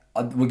 okay,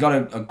 we got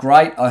a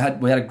great.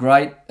 We had a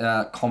great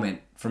comment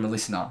from a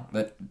listener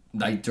that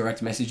they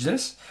direct messaged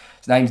us.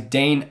 His name's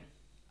Dean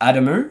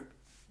Adamu.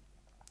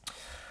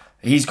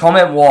 His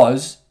comment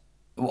was,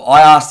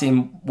 I asked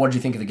him, "What did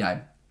you think of the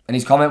game?" And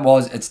his comment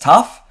was, "It's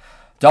tough.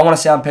 Don't want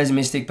to sound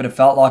pessimistic, but it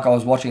felt like I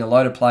was watching a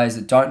load of players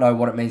that don't know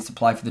what it means to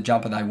play for the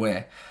jumper they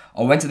wear.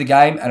 I went to the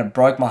game and it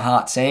broke my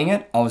heart seeing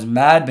it. I was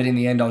mad, but in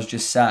the end I was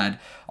just sad.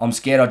 I'm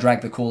scared I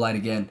drank the Kool-Aid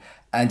again.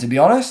 And to be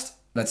honest,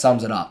 that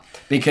sums it up.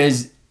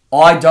 Because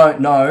I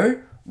don't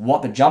know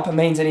what the jumper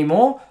means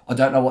anymore. I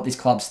don't know what this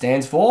club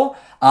stands for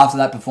after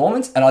that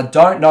performance. And I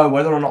don't know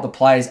whether or not the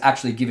players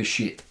actually give a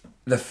shit.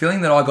 The feeling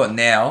that I got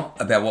now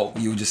about what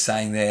you were just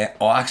saying there,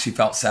 I actually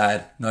felt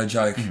sad. No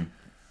joke.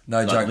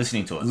 No joke.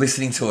 Listening to it.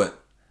 Listening to it.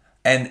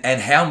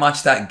 And how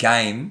much that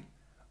game...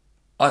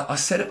 I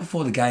said it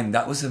before the game.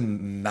 That was a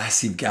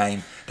massive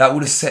game. That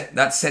would have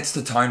that sets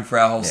the tone for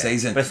our whole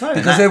season. But it's not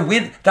even because that. they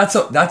win.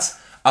 That's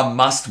a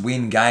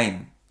must-win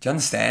game. Do you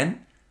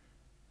understand?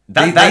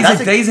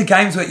 These are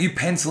games where you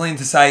pencil in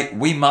to say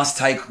we must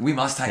take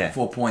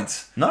 4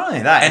 points. Not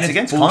only that, And it's it's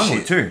against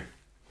bullshit. Collingwood too.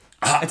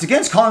 It's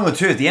against Collingwood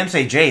too at the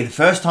MCG. The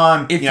first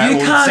time, If or the you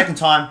can't- second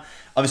time,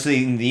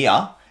 obviously in the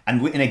year,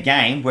 and in a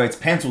game where it's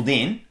penciled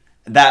in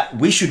that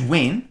we should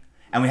win,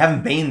 and we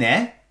haven't been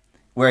there.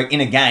 We're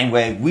in a game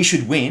where we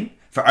should win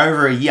for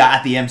over a year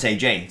at the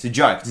MCG. It's a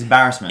joke. It's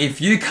embarrassment. If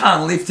you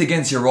can't lift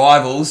against your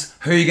rivals,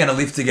 who are you going to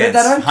lift against?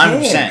 They don't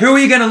 100%. care. Who are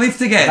you going to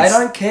lift against? They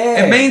don't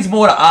care. It means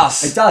more to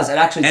us. It does. It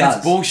actually And does.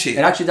 it's bullshit. It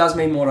actually does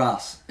mean more to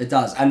us. It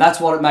does. And that's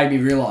what it made me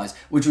realise,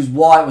 which was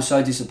why it was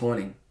so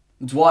disappointing.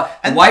 It's why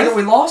the way that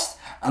we lost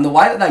and the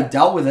way that they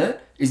dealt with it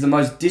is the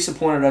most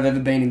disappointed I've ever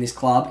been in this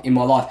club in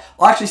my life.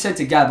 I actually said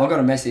to Gab, I got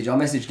a message. I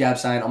messaged Gab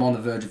saying I'm on the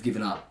verge of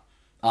giving up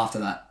after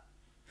that.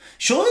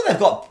 Surely they've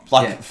got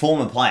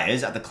former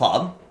players at the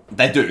club.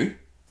 They do.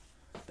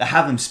 They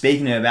have them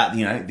speaking about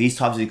these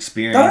types of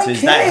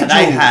experiences care,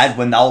 they Jules. had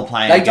when they were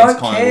playing They against don't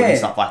Collingwood care. and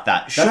stuff like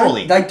that. They don't-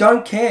 Surely. They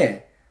don't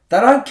care. They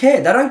don't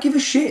care. They don't give a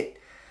shit.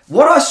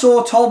 What I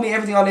saw told me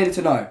everything I needed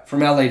to know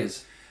from our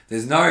leaders.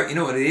 There's no, you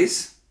know what it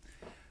is?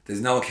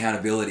 There's no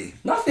accountability.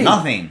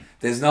 Nothing.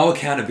 There's no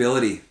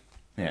accountability.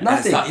 Yeah. And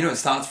Nothing. you know what it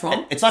starts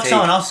from? It's like Teague.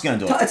 someone else is going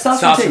to do it. It starts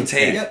Starts from from Teague.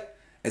 Teague. Yep.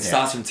 It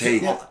starts from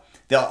Teague.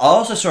 I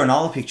also saw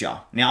another picture.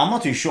 Now, I'm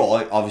not too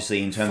sure,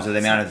 obviously, in terms of the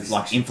amount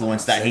of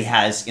influence that he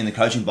has in the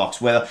coaching box.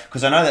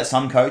 Because I know that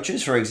some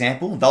coaches, for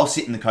example, they'll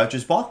sit in the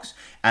coach's box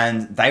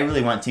and they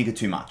really won't tinker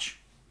too much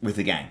with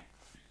the game.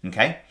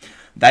 Okay?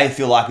 They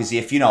feel like as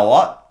if, you know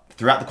what,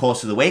 throughout the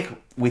course of the week,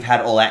 we've had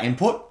all our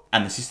input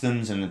and the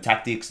systems and the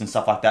tactics and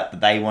stuff like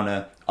that they want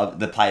to,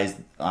 the players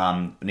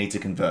need to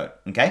convert,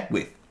 okay,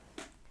 with.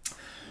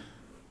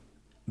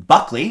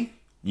 Buckley,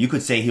 you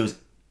could see he was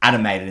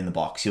animated in the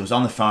box. He was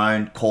on the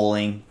phone,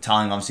 calling,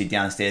 telling obviously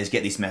downstairs,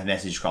 get this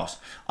message across.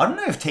 I don't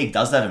know if Teague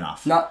does that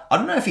enough. No. I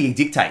don't know if he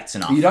dictates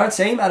enough. You don't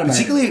see him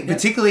animated.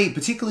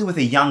 Particularly with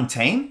a young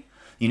team,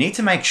 you need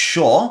to make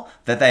sure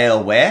that they are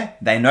aware,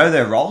 they know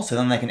their role, so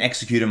then they can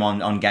execute them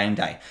on game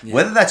day. Yeah.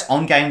 Whether that's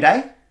on game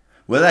day,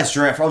 whether that's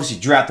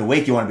throughout the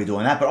week you want to be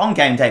doing that, but on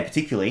game day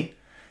particularly,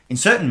 in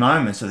certain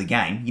moments of the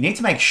game, you need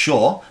to make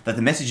sure that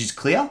the message is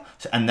clear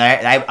and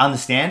they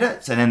understand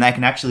it, so then they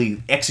can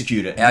actually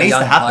execute it. It needs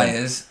to happen.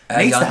 It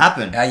needs to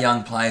happen. Our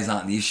young players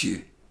aren't the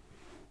issue.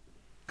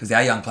 Because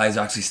our young players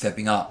are actually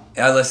stepping up.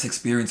 Our less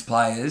experienced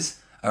players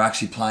are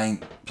actually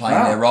playing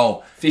their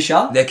role.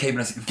 Fisher. They're keeping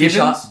us...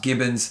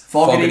 Gibbons,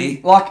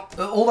 Fogarty. Like,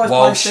 all those Walsh.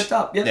 players stepped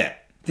up. Yep. Yeah.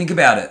 Think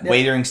about it.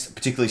 Wiedering's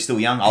particularly still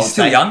young. He's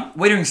still young.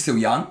 Wiedering's still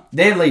young.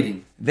 They're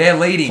leading.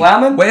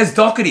 Plowman? Where's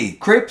Doherty?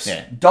 Cripps.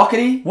 Yeah.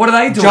 Doherty. What are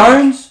they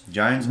doing?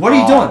 Jones. What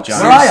are you doing?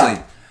 Jones. Where are you?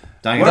 Seriously.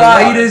 Don't What get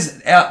are me they?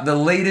 started. The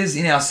leaders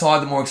in our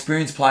side, the more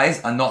experienced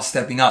players, are not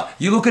stepping up.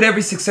 You look at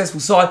every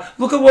successful side.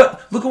 Look at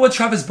what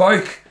Travis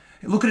Boak.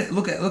 Look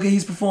at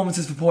his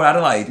performances for Port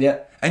Adelaide. Yeah.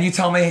 And you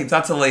tell me if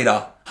that's a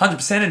leader.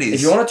 100% it is.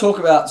 If you want to talk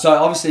about... So,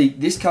 obviously,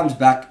 this comes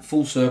back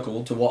full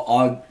circle to what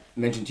I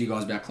mentioned to you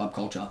guys about club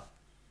culture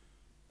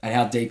and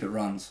how deep it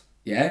runs.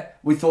 Yeah?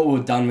 We thought we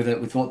were done with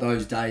it. We thought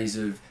those days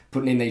of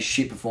putting in these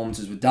shit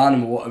performances were done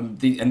and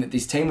that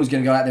this team was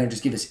going to go out there and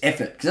just give us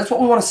effort. Because that's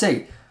what we want to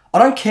see. I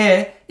don't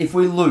care if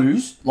we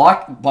lose,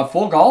 by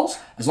 4 goals,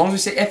 as long as we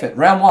see effort.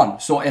 Round 1,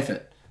 saw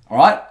effort. All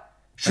right?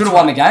 Should have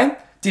won the game.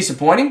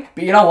 Disappointing.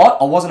 But you know what?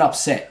 I wasn't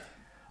upset.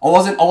 I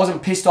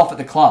wasn't pissed off at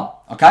the club.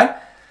 Okay?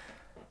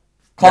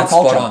 Club That's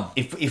spot culture. on.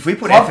 If we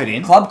put Club, effort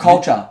in... Club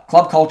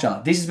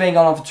culture. This has been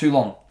going on for too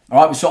long.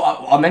 All right? So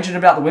I mentioned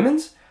about the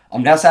women's.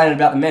 I'm now saying it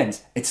about the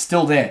men's. It's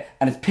still there.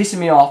 And it's pissing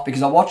me off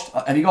because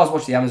have you guys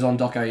watched the Amazon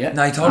doco yet?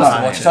 No, you told us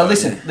to watch it. So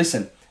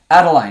listen.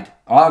 Adelaide.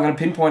 All right, I'm going to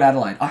pinpoint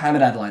Adelaide. I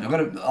hammered Adelaide.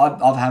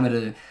 I've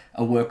hammered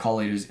a work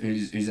colleague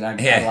who's an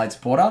Adelaide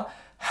supporter.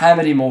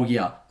 Hammered him all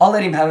year. I'll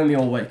let him hammer me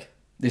all week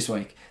this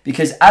week.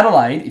 Because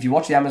Adelaide, if you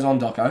watch the Amazon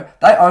doco,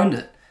 they owned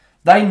it.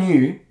 They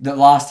knew that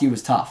last year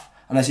was tough.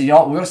 And they said, you know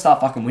what, we've got to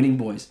start fucking winning,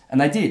 boys. And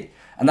they did.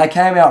 And they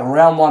came out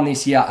round 1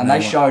 this year and they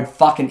showed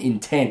fucking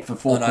intent for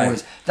 4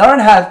 quarters. They don't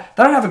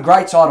have a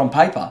great side on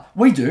paper.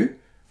 We do.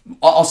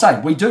 I'll say,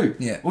 we do.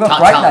 Yeah. We've got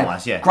great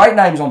Talent-wise, names. Great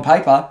names on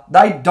paper.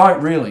 They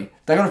don't really.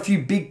 They got a few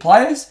big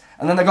players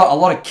and then they got a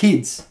lot of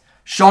kids.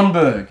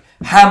 Schonberg,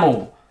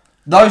 Hamill,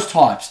 those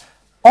types.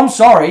 I'm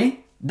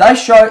sorry, They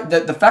showed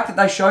the fact that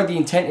they showed the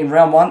intent in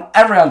round 1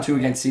 and round 2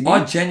 against Sydney.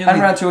 I genuinely-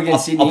 and round 2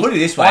 against Sydney. I'll put it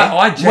this way.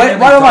 I Wait, genuinely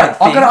wait. don't I've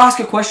got to think- ask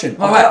a question.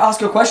 I've got to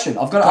ask a question.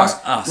 I've got to Go,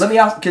 ask. ask. Let me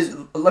ask because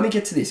let me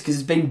get to this because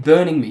it's been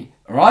burning me.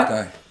 All right.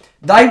 Go.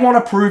 They want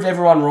to prove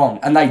everyone wrong,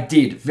 and they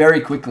did very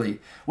quickly.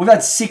 We've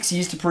had 6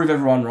 years to prove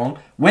everyone wrong.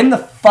 When the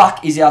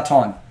fuck is our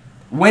time?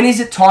 When is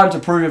it time to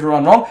prove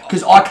everyone wrong?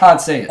 Because I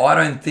can't see it. I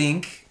don't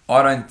think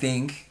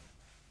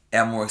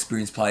our more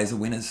experienced players are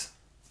winners.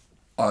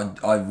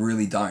 I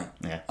really don't.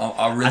 Yeah.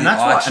 I really. And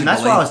that's I why. actually And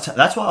that's believe, why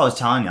that's why I was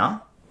telling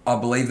you. I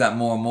believe that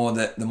more and more.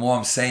 That the more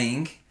I'm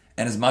seeing,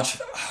 and as much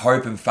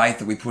hope and faith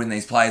that we put in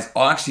these players,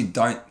 I actually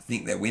don't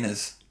think they're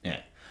winners.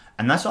 Yeah.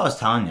 And that's what I was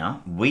telling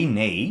you. We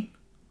need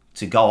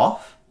to go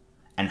off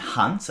and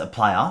hunt a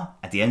player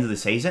at the end of the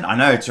season. I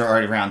know it's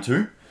already round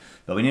 2,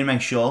 but we need to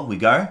make sure we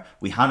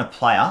hunt a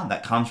player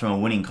that comes from a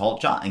winning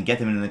culture and get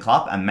them into the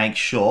club and make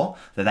sure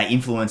that they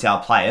influence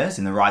our players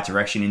in the right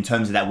direction in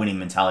terms of that winning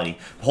mentality.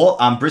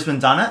 Brisbane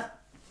done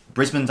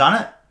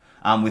it.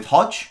 With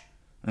Hodge.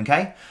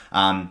 Okay.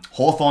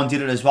 Hawthorn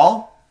did it as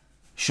well.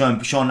 Sean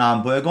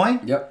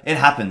Burgoyne. Yep. It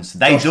happens.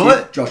 They do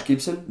it. Josh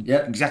Gibson.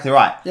 Yep. Exactly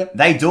right. Yep.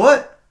 They do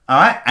it, all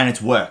right, and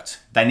it's worked.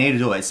 They need to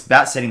do it. It's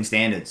about setting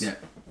standards. Yeah.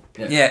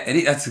 Yeah,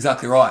 that's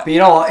exactly right. But you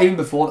know what? Even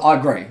before, I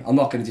agree. I'm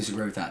not going to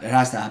disagree with that. It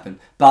has to happen.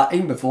 But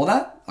even before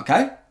that,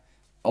 okay,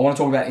 I want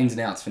to talk about ins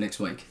and outs for next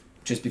week.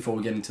 Just before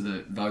we get into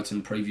the votes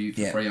and preview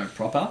for Freo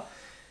proper.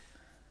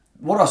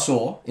 What I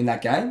saw in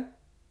that game,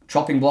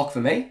 chopping block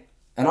for me,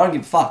 and I don't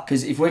give a fuck.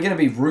 Because if we're going to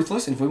be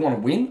ruthless and if we want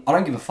to win, I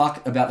don't give a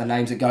fuck about the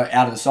names that go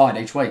out of the side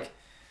each week.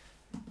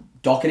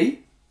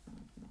 Doherty,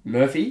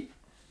 Murphy,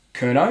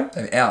 Curnow,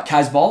 They're out.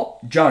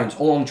 Casbolt, Jones,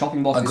 all on the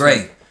chopping block. this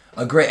week.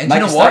 Agree. And Make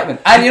you a know what?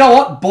 statement. And you know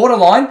what?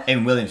 Borderline,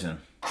 Ian Williamson.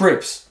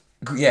 Cripps.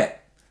 Yeah.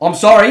 I'm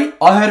sorry,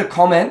 I heard a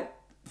comment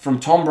from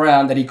Tom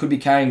Brown that he could be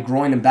carrying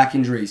groin and back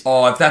injuries.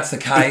 Oh, if that's the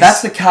case. If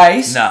that's the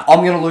case, Nah. I'm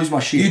going to lose my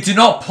shit. You do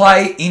not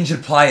play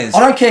injured players. I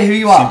don't care who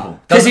you are. Simple.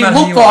 Because Doesn't matter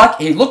who you are.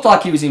 he looked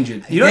like he was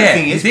injured. You know Yeah, the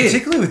thing he is, did.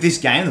 particularly with this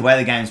game, the way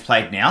the game's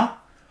played now,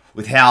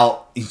 with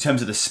how, in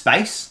terms of the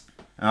space,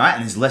 all right,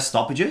 and there's less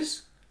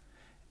stoppages,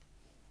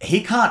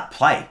 he can't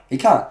play. He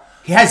can't.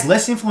 He has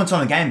less influence on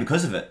the game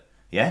because of it.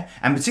 Yeah?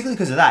 And particularly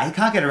because of that, he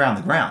can't get around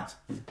the ground.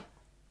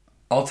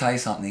 I'll tell you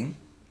something.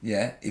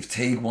 Yeah. If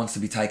Teague wants to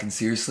be taken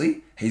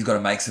seriously, he's got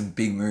to make some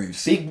big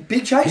moves. Big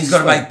changes. He's got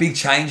to make big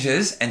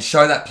changes and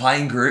show that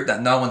playing group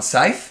that no one's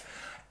safe.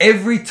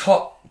 Every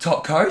top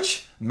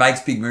coach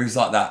makes big moves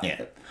like that.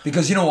 Yeah.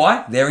 Because you know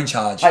why? They're in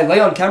charge. Hey,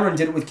 Leon Cameron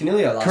did it with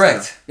Canelio last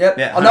Correct. year. Yep.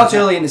 Yeah, I know it's 100%.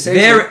 early in the season,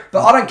 Very-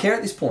 but I don't care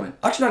at this point.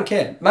 I actually don't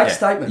care. Make a Yeah.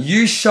 statement.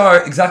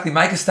 You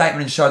make a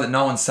statement and show that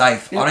no one's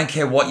safe. Yeah. I don't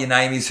care what your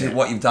name is,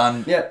 what you've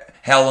done, Yeah.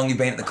 how long you've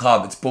been at the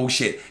club. It's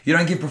bullshit. You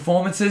don't give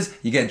performances,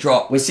 you get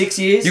dropped. We're 6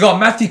 years. You got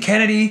Matthew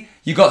Kennedy,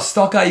 you got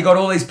Stocker, you got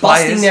all these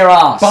Busting players their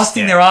ass.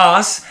 busting Yeah. their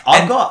ass.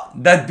 I've and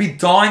got- they'd be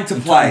dying to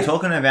I'm play.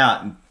 talking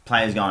about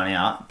players going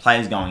out,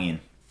 players going in.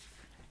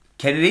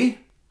 Kennedy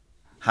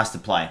has to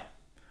play.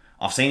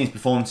 I've seen his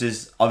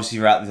performances, obviously,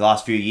 throughout the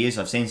last few years.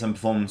 I've seen some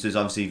performances,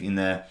 obviously, in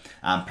the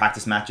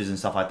practice matches and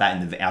stuff like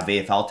that in our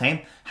VFL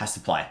team. Has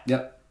to play.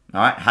 Yep. All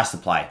right? Has to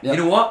play. Yep.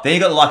 You know what? Then you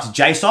got the likes of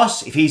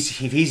JSOS. If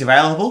he's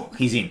available,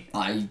 he's in.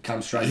 He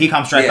comes straight. He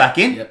comes straight Yeah. back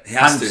in, Yep. He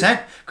has to.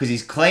 100%, because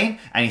he's clean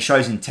and he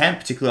shows intent,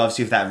 particularly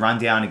obviously with that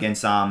rundown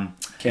against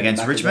Kevin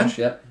Richmond. McIntosh,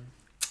 Yep.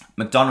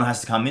 McDonald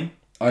has to come in.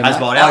 Omac.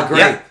 Hasbolt I out. agree.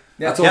 Yeah.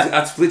 That's, Yeah.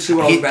 that's literally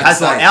what I was about to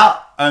Hasbolt say.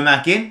 out,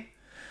 Omac in,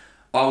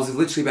 I was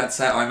literally about to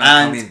say, Omac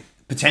come in. and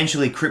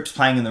potentially Cripps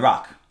playing in the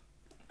ruck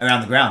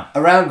around the ground.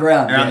 Around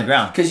ground. Around the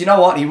ground. Because you know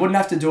what? He wouldn't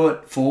have to do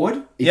it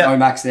forward if Yeah.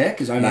 Omac's there,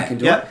 because Omac Yeah. can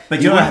do Yeah. it. But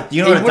He you know wouldn't- what it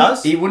he wouldn't-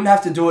 does? He wouldn't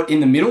have to do it in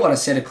the middle on a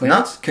set of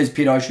clearance, because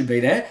Pito should be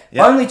there.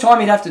 Yeah. Only time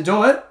he'd have to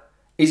do it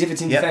is if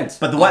it's in Yeah. defence.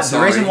 But the I'm reason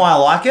sorry. why I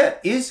like it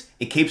is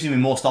it keeps him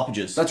in more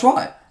stoppages. That's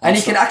right. And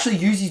he can actually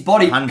use his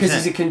body because 100%.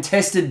 he's a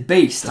contested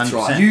beast. That's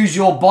right. Use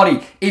your body.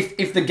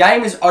 If the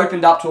game is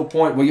opened up to a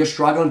point where you're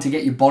struggling to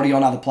get your body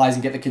on other players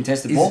and get the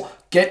contested ball,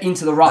 get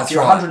into the ruck. That's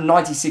You're right.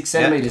 196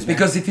 centimetres, man.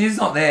 Because if he's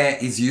not there,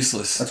 he's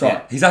useless. That's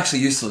right. He's actually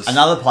useless.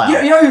 Another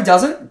player. You know who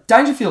does it?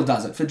 Dangerfield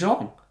does it for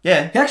Geelong.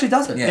 Yeah. He actually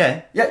does it.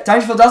 Yeah. Yeah,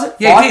 Dangerfield does it.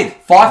 Yeah, Fife, he did.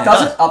 Fife Yeah.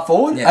 does it up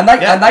forward, Yeah. and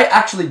they Yeah.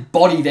 actually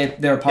body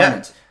their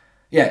opponents.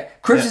 Yeah,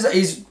 Cripps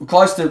is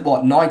close to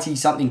what 90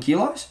 something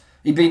kilos.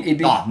 He'd be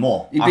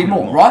more. He'd I be reckon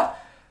more, more. right?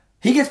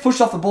 He gets pushed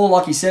off the ball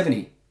like he's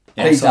 70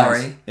 these sorry.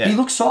 days. Yeah. He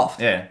looks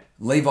soft. Yeah.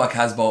 Levi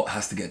Casbolt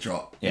has to get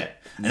dropped. Yeah.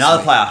 Another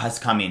week. player has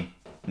to come in.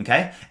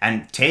 Okay?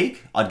 And Teague,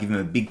 I'd give him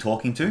a big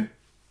talking to.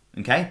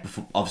 Okay?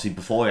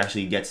 Before he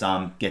actually gets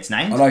named.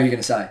 I know who you're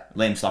gonna say.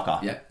 Liam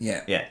Stocker. Yeah.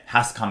 Yeah. Yeah.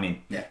 Has to come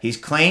in. Yeah. He's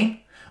clean.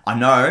 I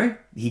know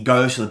he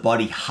goes to the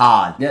body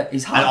hard. Yeah,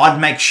 he's hard. And I'd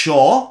make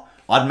sure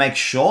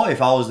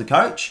if I was the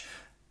coach,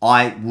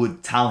 I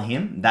would tell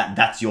him that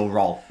that's your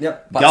role.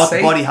 Yep. But Go at the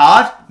see- body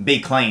hard, be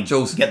clean.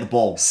 Jules, Get the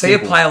ball. See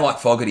Simple. a player like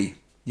Fogarty,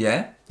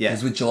 yeah? Yeah.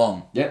 He's with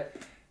Geelong. Yep.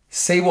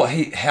 see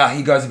how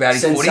he goes about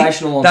his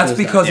Sensational footy. on That's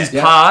Thursday. because he's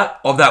Yeah. part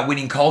of that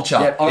winning culture.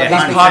 Yeah, He's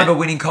 100%. part of a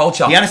winning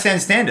culture. He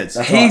understands standards.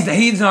 That's He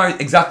right. knows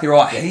exactly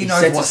right. He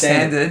knows sets what a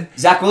standard. standard.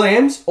 Zach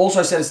Williams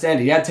also set a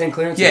standard. He had 10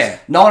 clearances. Yeah.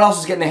 No one else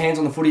was getting their hands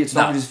on the footy at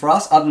Stoppages for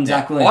us other than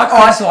Zach Williams. I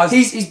criticise-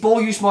 His ball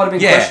use might have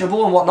been Yeah.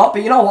 questionable and whatnot,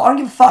 but you know what? I don't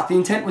give a fuck. The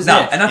intent was No,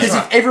 there. and that's Because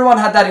right. if everyone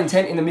had that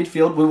intent in the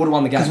midfield, we would have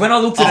won the game. Because when I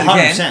looked at it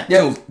 100%. again, Yeah.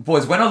 Jules,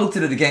 boys, when I looked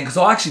at it again, because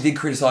I actually did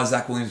criticise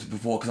Zach Williams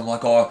before, because I'm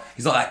like, oh,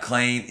 he's not that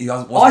clean. He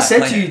wasn't I that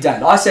said clean. to you,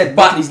 Dan, I said,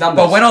 look at his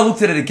numbers. But when I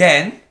looked at it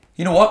again,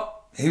 you know what?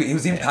 He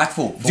was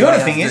impactful. Do you know what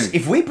the thing is?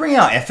 If we bring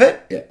our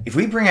effort,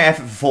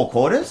 for 4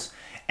 quarters,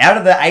 out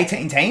of the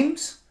 18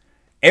 teams,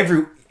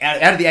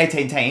 out of the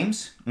 18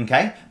 teams,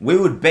 okay, we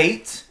would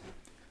beat,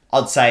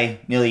 I'd say,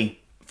 nearly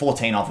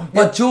 14 of them.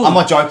 But Jules, I'm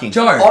not joking.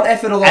 Joe, on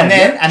effort alone, And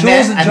then, yeah. and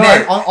Jules then, and and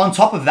then Joe. on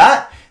top of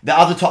that, the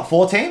other top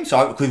 4 teams,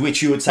 so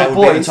which you would say But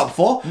would be the boys- top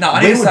 4, No, I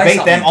need we to would say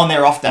beat them something. on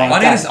their off day.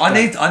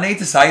 I need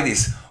to say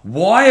this.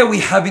 Why are we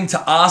having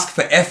to ask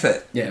for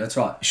effort? Yeah, that's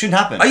right. It shouldn't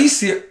happen. Are you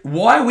serious?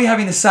 Why are we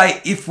having to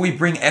say if we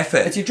bring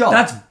effort? It's your job.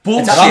 That's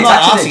bullshit. It's I'm not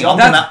actually asking. their job.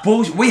 That's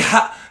bullshit.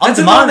 I'm That's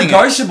a demanding it.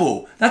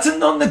 non-negotiable. That's a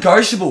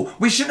non-negotiable.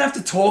 We shouldn't have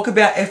to talk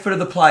about effort of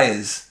the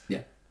players. Yeah.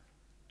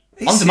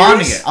 Are you I'm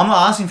demanding serious? it. I'm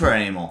not asking for it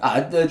anymore.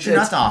 Shouldn't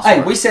have to ask Hey,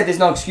 for it. we said there's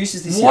no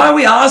excuses this year. Why are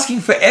we asking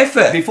for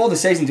effort? Before the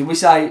season, did we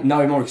say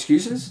no more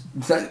excuses?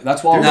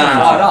 That's why we're No.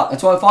 fired up.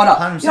 That's why we're fired up.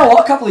 100%. You know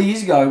what? A couple of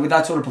years ago, with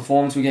that sort of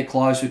performance, we get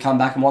close, we come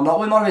back and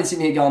whatnot. We might have been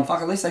sitting here going,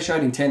 "Fuck! At least they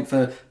showed intent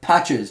for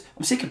patches."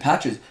 I'm sick of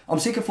patches. I'm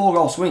sick of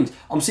 4-goal swings.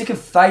 I'm sick of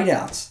fade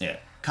outs. Yeah.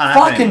 Can't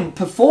happen. Fucking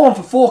perform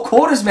for 4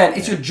 quarters, man.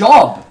 It's your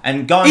job.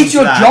 And going It's into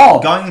your that,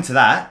 job. Going into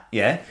that,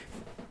 yeah.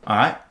 All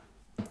right.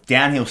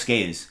 Downhill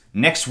skiers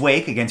next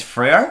week against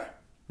Freo.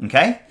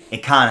 Okay,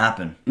 it can't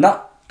happen. No.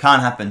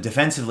 Can't happen.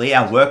 Defensively,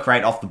 our work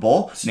rate off the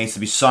ball needs to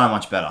be so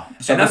much better.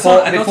 So And that's before-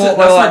 not, and before- that's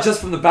wait, not wait. just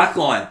from the back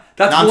line.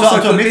 That's No, I'm also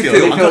talking from the midfield.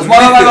 midfield. I'm Because,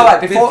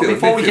 talking wait.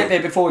 Before we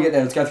Midfield. get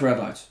there, let's go through our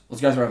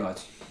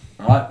votes.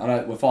 All right? I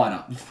know we're fired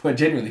up. We're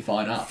genuinely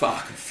fired up.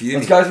 Fuck, I'm fuming.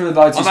 Let's go through the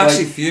votes I'm this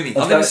actually week. fuming.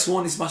 Let's I've go- never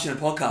sworn this much in a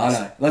podcast. I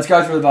know. Let's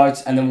go through the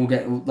votes and then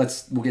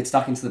we'll get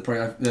stuck into the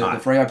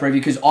Freo preview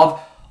because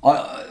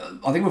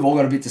I think we've all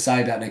got a bit to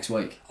say about next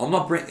week. I don't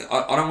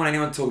want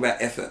anyone to talk about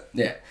effort.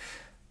 Yeah.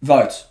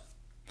 Votes.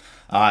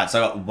 All right,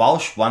 so I got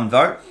Walsh, 1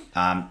 vote,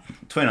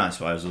 29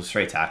 disposals,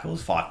 3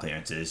 tackles, 5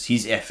 clearances.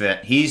 His effort,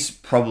 he's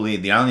probably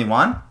the only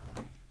one,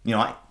 you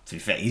know, to be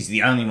fair, he's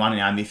the only one in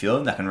our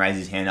midfield that can raise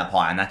his hand up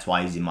high, and that's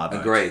why he's in my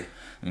vote. Agree.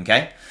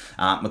 Okay.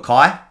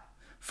 Mackay,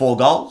 4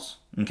 goals.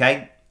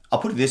 Okay. I'll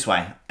put it this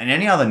way. In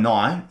any other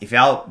 9, if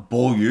our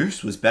ball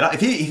use was better,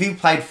 if he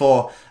played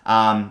for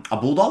a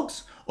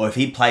Bulldogs or if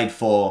he played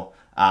for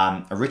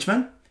a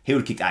Richmond, he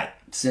would have kicked 8.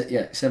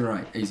 7 or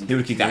 8, easy. He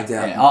would have kicked 8.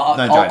 Yeah. Yeah,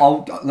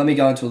 No joke. let me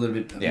go into a little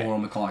bit Yeah. more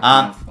on Mackay.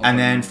 And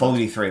then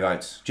Fogarty, 3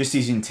 votes. Just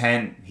his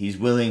intent, his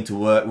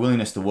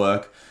willingness to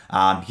work.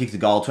 He kicked a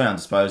goal, 29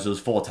 disposals,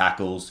 4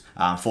 tackles,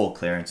 4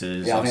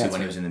 clearances. Yeah, I think obviously that's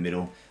when he fair. was in the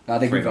middle. I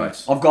think 3 we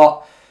votes. I've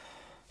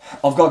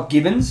got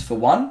Gibbons for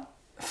 1.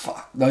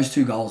 Fuck, those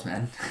 2 goals,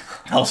 man.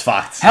 That was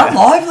fucked. How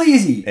lively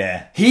is he?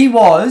 Yeah. He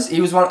was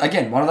one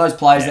of those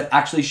players that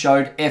actually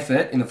showed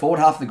effort in the forward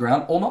half of the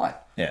ground all night.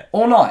 Yeah.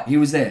 All night. He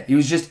was there. He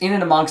was just in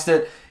and amongst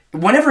it.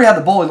 Whenever he had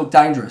the ball, he looked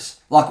dangerous.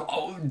 Like,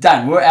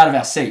 Dan, we were out of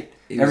our seat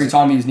every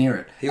time he was near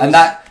it. He And was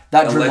that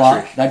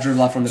electric.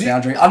 dribbler from the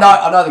boundary. I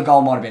know the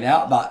goal might have been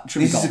out, but should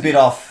be This is goal. a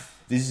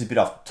bit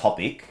off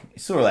topic.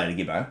 It's still related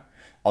to Gibbo.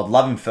 I'd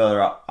love him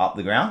further up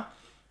the ground.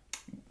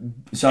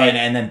 So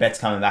And then Betts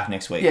coming back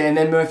next week. yeah, and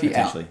then Murphy out.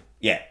 Potentially.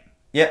 Yeah.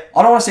 Yep.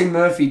 I don't want to see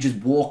Murphy just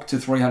walk to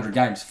 300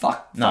 games.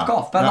 Fuck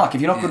off. Bad No. luck.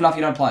 If you're not good enough,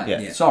 you don't play.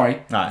 Yeah.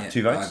 Sorry. No, Yeah,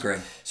 2 votes. I agree.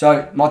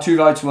 So my 2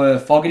 votes were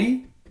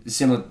Fogarty,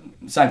 similar,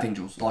 same thing,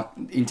 Jules. Like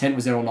intent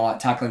was there all night,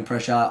 tackling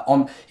pressure.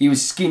 He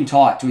was skin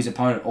tight to his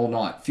opponent all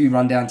night. Few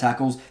rundown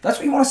tackles. That's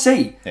what you want to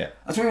see. Yeah.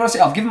 That's what you want to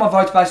see. I've given my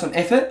votes based on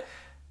effort,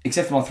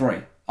 except for my 3.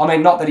 I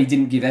mean, not that he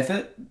didn't give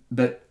effort,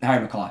 but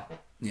Harry Mackay.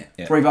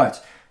 Yeah. 3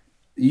 votes.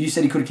 You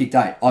said he could have kicked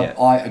 8.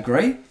 I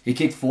agree. He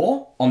kicked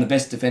 4 on the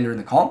best defender in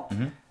the comp.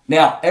 Mm-hmm.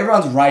 Now,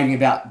 everyone's raving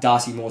about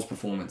Darcy Moore's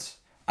performance.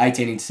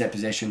 18 intercept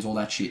possessions, all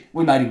that shit.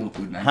 We made him look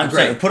good, man.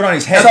 100%. Put it on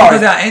his head. Sorry.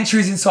 Because our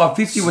entries inside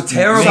 50 were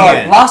terrible. So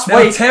Yeah. last They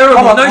were week, terrible.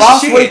 hold on, No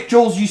last shit. week,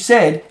 Jules, you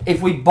said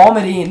if we bomb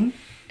it in,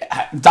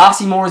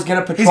 Darcy Moore is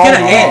going to He's patrol going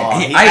to the end. air.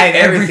 He he ate ate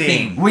everything.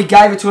 everything. We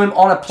gave it to him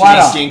on a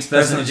platter. Jinx,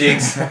 personal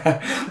jinx.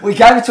 We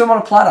gave it to him on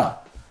a platter.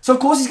 So of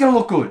course he's going to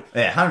look good.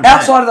 Yeah, 100%.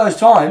 Outside of those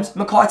times,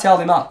 Mackay tailed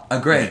him up.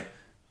 Agree.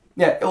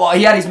 Yeah, well,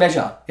 he had his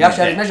measure. He actually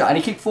had his measure, and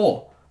he kicked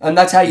 4. And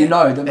that's how you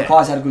know that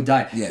Mackay's had a good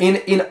day. Yeah.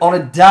 In on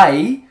a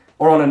day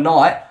or on a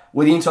night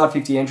where the inside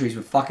 50 entries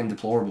were fucking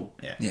deplorable.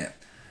 Yeah.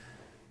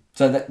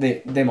 So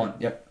they're mine.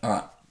 Yep. All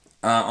right.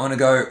 I'm going to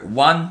go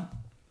 1,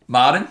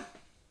 Martin.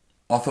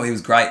 I thought he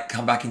was great.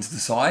 Come back into the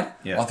side.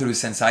 Yeah. I thought he was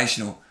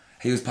sensational.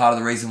 He was part of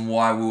the reason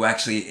why we were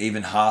actually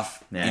even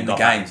half in the got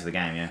back game. into the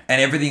game, yeah.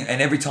 And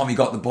every time he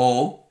got the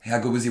ball, how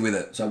good was he with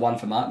it? So 1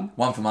 for Martin.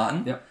 1 for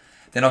Martin. Yep.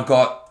 Then I've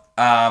got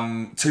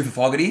 2 for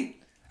Fogarty.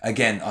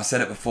 Again, I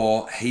said it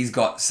before. He's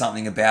got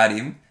something about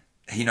him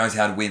he knows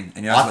how to win,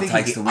 and he knows what it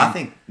takes to win. I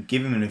think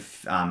give him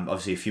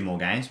obviously a few more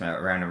games, maybe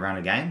around a round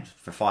of games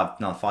for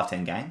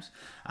 5-10 games.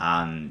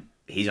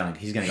 He's going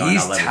to go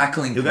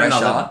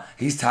another level.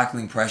 He's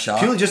tackling pressure.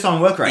 Purely just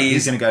on work rate,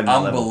 he's going to go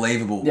another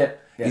unbelievable. level.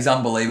 Yeah. He's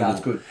unbelievable. No,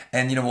 it's good.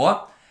 And you know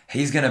what?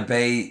 He's going to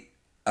be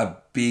a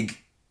big.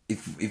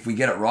 If we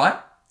get it right,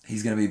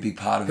 he's going to be a big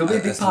part of it. He'll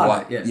be a big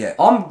part of it, yeah.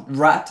 Yeah. I'm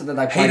wrapped that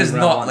they play He does in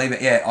round not one. leave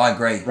it. Yeah, I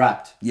agree.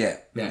 Wrapped. Yeah.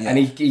 Yeah. And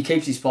he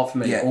keeps his spot for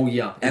me all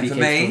year. And if for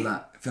he keeps doing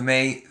that. for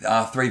me,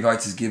 3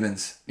 votes is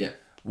Gibbons. Yeah.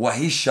 What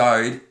he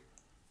showed,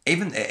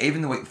 even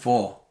the week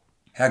before,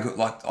 how good.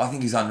 Like, I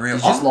think he's unreal.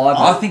 He's just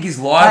lively. I think he's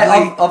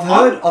lively. Hey, I've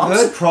I'm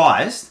heard.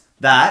 surprised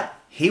that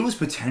he was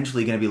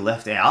potentially going to be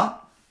left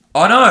out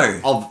I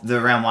know. of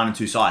the round 1 and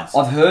 2 sides.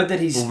 I've heard that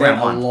he's Well, spent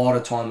a round one. lot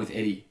of time with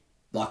Eddie,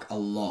 like a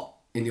lot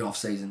in the off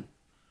season.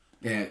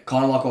 Yeah,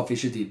 kind of like what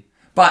Fisher did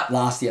But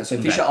last year.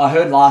 So Fisher, I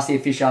heard last year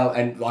Fisher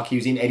and like he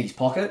was in Eddie's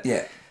pocket.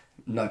 yeah,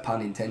 No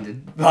pun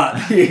intended, but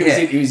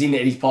he was in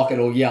Eddie's pocket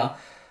all year.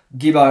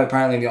 Gibbo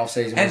apparently in the off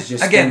season And was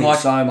just again, spending like,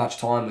 so much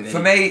time with Eddie. for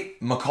me,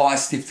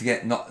 Mackay's stiff to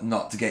get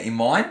not to get in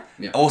mine.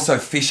 Yeah. Also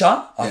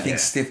Fisher, I think Yeah.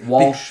 stiff.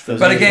 Walsh for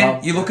But me as again,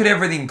 well. you look at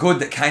everything good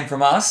that came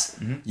from us.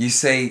 You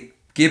see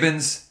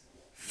Gibbons,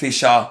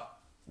 Fisher,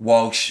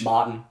 Walsh,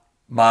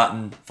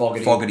 Martin,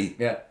 Fogarty.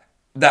 Yeah.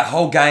 That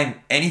whole game,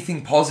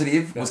 anything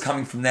positive was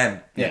coming from them.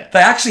 Yeah. They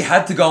actually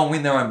had to go and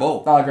win their own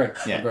ball. No, I agree.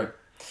 Yeah. I agree.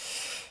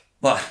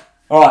 Like,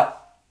 All right.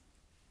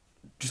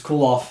 Just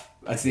cool off.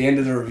 That's the end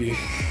of the review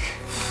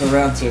for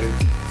round 2.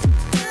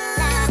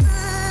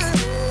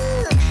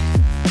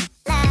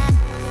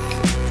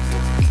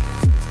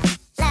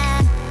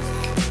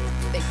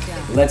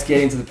 Let's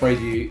get into the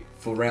preview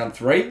for round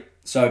 3.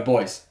 So,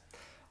 boys,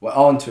 we're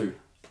 0-2.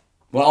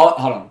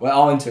 Hold on. We're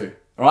 0-2.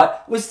 All right?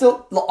 We're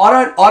still... Look,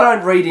 I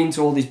don't read into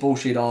all this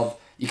bullshit of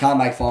you can't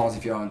make finals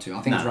if you're 0-2.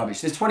 I think it's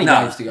rubbish. There's 20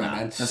 games to go,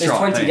 man. There's right.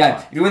 20 That's games.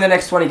 right. If you win the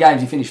next 20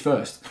 games, you finish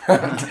first.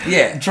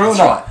 yeah, True or that's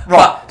not? right.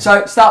 Right.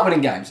 So start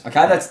winning games.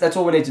 Okay, that's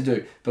all we need to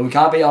do. But we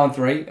can't be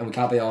 0-3 and we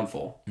can't be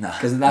 0-4. No.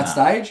 Because at that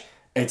stage,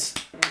 it's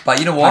But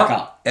you know what? Pack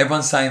up.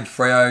 Everyone's saying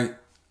Freo.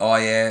 Oh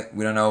yeah,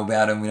 we don't know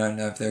about them. We don't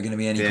know if they're going to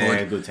be any They're a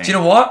good. good team. Do you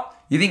know what?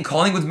 You think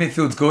Collingwood's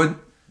midfield's good?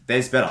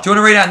 There's better. Do you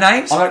want to read out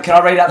names? can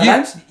I read out the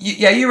names?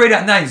 You read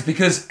out names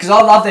because Because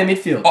I love their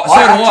midfield. Oh, so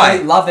do I.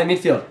 actually love their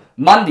midfield.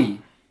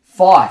 Mundy,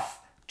 Fife,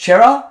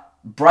 Chera,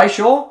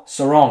 Brayshaw,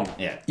 Sarong.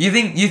 Yeah. you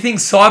think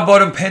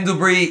Sidebottom,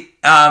 Pendlebury,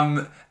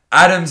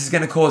 Adams is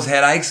going to cause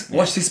headaches.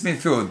 Watch this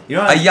midfield. You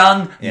know a what?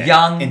 young,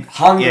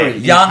 Hungry.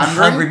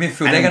 hungry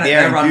midfield. And They're going to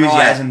their run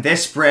enthusiasm, riot. their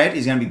spread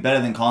is going to be better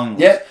than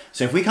Collingwood. Yep.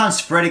 So if we can't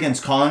spread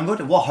against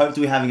Collingwood, what hope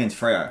do we have against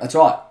Freo? That's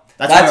right.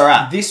 That's where we're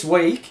at. This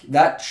week,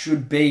 that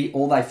should be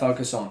all they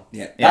focus on.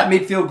 Yeah. That Yeah.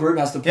 midfield group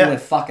has to pull Yeah. their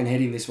fucking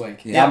head in this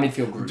week. Yeah. Our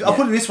midfield group. I'll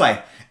put it this way: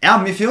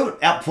 our midfield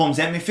outperforms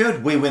that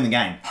midfield. We win the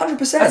game.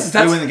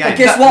 100%. We win the game. But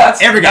guess That- what?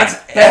 that's- Every game.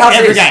 how's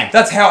Every this? game.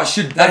 That's how it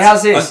should. But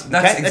how's this? That's Okay?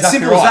 exactly That's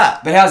simple right. as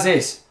that. But how's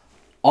this?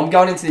 I'm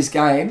going into this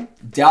game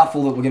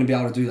doubtful that we're going to be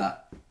able to do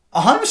that.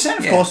 100%,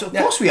 of Yeah. course. Of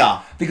course we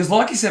are. Because,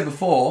 like you said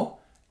before,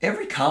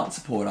 every Carlton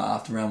supporter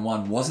after round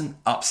 1 wasn't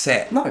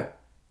upset. No.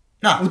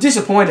 No. We're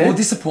disappointed. We're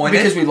disappointed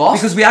because we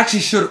lost. Because we actually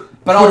should.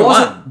 but I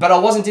wasn't. But I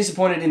wasn't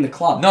disappointed in the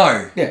club.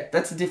 No. Yeah,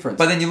 that's the difference.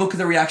 But then you look at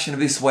the reaction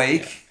of this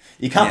week.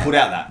 You can't Yeah. put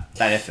out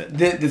that effort.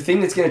 the thing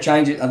that's going to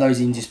change it are those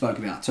ins you spoke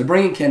about. So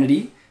bringing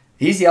Kennedy.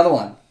 Here's the other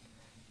one.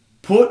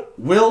 Put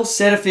Will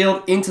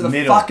Setterfield into the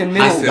Middle. fucking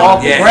middle Has to,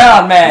 of the yeah.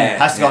 ground, man. Yeah.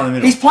 Has to go in the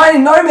middle. He's playing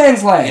in no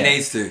man's land. He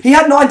needs to. He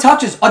had 9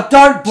 touches. I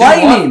don't Do you know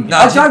blame what? him. No,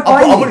 I do- don't blame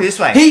him. I'll put it this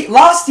way. He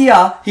last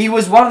year he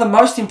was one of the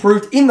most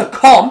improved in the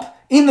comp.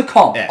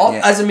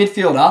 Yeah. As a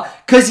midfielder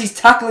because his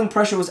tackling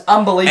pressure was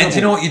unbelievable. And do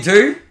you know what you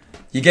do?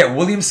 You get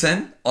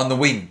Williamson on the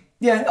wing.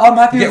 Yeah, I'm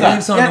happy Get with that.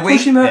 Williamson on Yeah, the wing.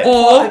 push him out.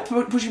 Or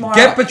Push him higher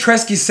Get up.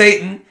 Petreski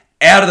Seaton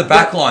out of the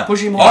back line.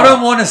 push him I higher.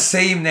 don't want to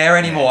see him there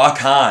anymore. I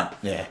can't.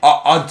 Yeah.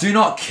 I do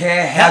not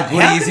care how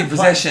good how he is can in he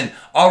play- possession.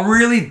 I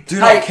really do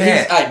Hey, not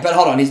care. but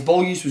hold on, his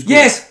ball use was good.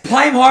 Yes,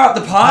 play him higher up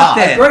the park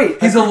then. agree,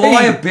 He's a agree.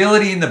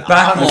 liability in the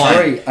back line.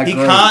 Agree. He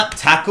can't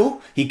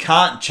tackle. He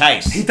can't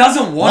chase. He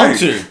doesn't want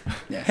to.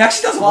 Yeah. He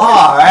actually doesn't want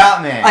Far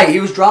out, man. Hey, he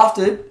was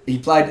drafted. He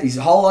played his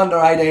whole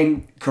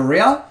under-18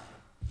 career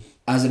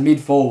as a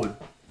mid-forward.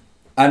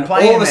 And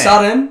Playing all of a there.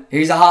 sudden,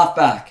 he's a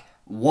half-back.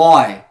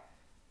 Why?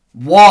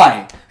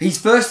 Why? His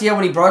first year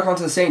when he broke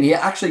onto the scene, he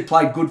actually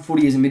played good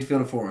footy as a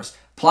midfielder for us.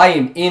 Play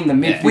him in the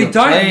midfield. We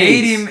don't please.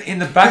 need him in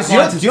the back Do you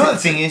know, line. do you know what the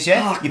thing is,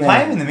 yeah? Fuck, you man.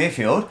 play him in the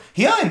midfield,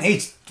 he only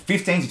needs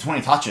 15 to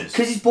 20 touches.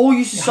 Because his ball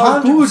use is so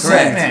 100%,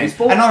 good, man. His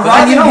ball- And I'd But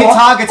rather you know him hit what?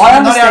 targets I not out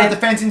understand. of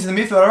defence into the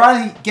midfield. I'd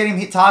rather get him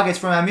hit targets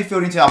from our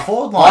midfield into our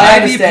forward I line. Maybe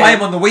you understand. play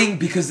him on the wing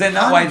because then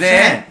that way 100%.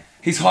 there,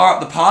 he's higher up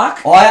the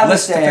park. I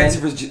Less understand.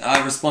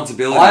 defensive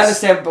responsibilities. I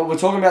understand, but we're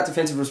talking about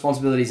defensive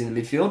responsibilities in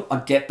the midfield. I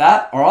get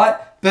that, all right?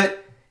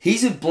 But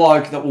he's a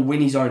bloke that will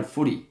win his own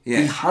footy. Yeah.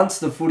 He hunts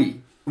the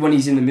footy when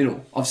he's in the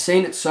middle. I've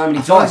seen it so many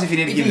I feel times. as if you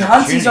need to If give he him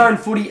hunts his opportunity.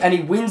 own footy and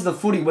he wins the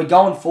footy, we're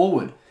going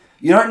forward.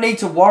 You don't need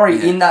to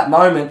worry in that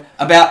moment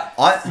about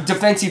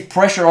defensive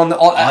pressure on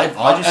I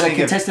just a think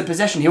contested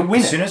possession. He'll win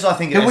As it. soon as I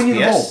think He'll of win you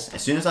the ball. SBS,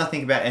 as soon as I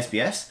think about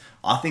SBS,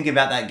 I think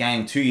about that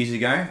game 2 years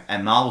ago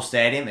at Marvel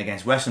Stadium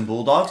against Western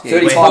Bulldogs.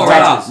 35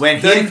 touches. When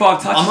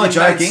 35 touches. I'm not he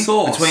made joking.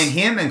 Sauce. Between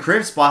him and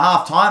Cripps, by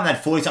half time, they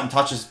had 40-something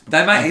touches. He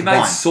made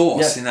combined.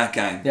 Sauce Yeah. in that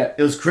game. Yeah.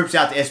 It was Cripps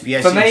out to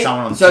SBS For and me,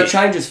 someone on the so it tip.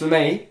 changes for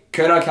me.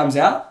 Curnow comes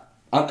out.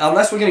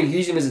 Unless we're going to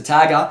use him as a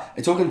tagger,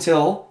 it took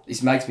until,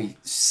 this makes me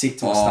sick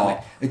to my stomach,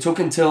 it took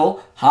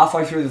until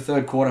halfway through the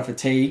third quarter for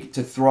Teague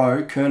to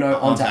throw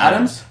Curnow onto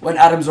Adams when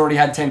Adams already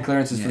had 10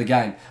 clearances for the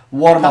game.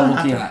 What am I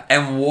looking at?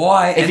 And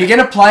why? If you're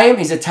going to play him,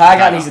 he's a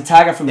tagger and he's a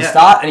tagger from the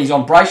start, and he's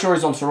on Brayshaw,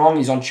 he's on Sarong,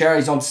 he's on Cherry,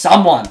 he's on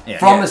someone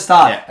from the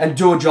start and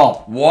do a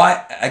job.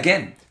 Why?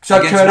 Again, So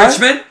against Curnow-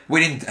 Richmond, we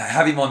didn't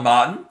have him on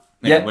Martin.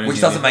 Yeah, Which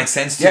doesn't make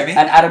sense to Yeah, me.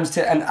 and Adams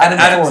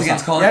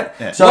against Collins.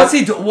 Yeah. So what's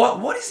he do?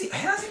 What is he?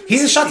 How's he?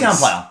 He's a shutdown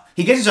player.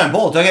 He gets his own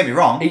ball. Don't get me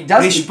wrong. He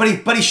does.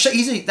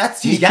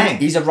 That's his game.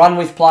 He's a run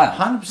with player.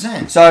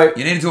 100%. So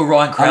You need to do a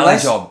Ryan Crowley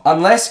job.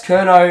 unless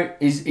Curnow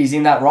is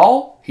in that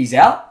role, he's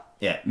out.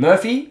 Yeah.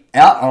 Murphy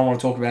out. I don't want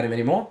to talk about him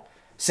anymore.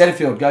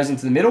 Setterfield goes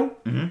into the middle.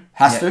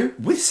 Has to.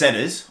 With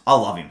setters, I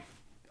love him.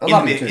 I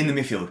love him too. In the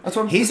midfield. that's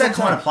He's that what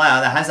kind I'm of player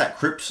that has that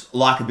Cripps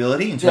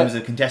likability in terms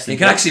of contesting. He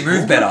can actually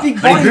move better.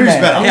 Big But he body moves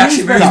man. better. He He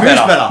actually moves moves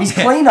better. better. He's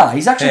cleaner.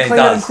 He's actually Yeah, he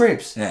cleaner than does.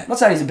 Cripps. Yeah. I'm not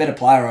saying he's a better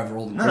player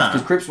overall than Cripps, no.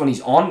 because Cripps, when he's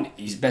on,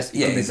 he's best.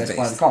 He could be he's the the best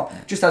player in the best.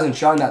 comp. Just hasn't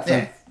shown that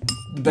for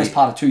the best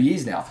part of 2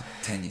 years now.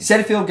 10 years.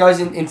 Setterfield goes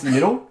into the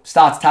middle,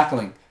 starts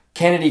tackling.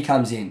 Kennedy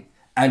comes in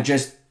and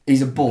just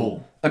he's a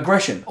bull.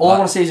 Aggression. All I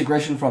want to see is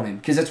aggression from him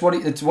because it's what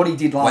he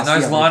did last When year.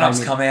 those when he lineups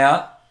came in. come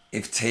out,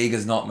 if Teague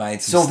has not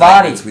made some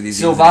statements with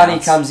his ins and Silvani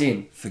outs, comes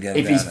in forget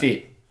if about he's it.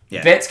 fit.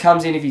 Yeah. Betts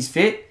comes in if he's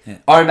fit. Yeah.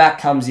 Omac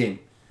comes in.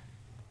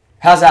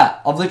 How's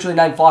that? I've literally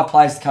named 5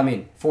 players to come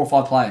in. 4 or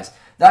 5 players.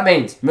 That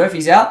means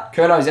Murphy's out,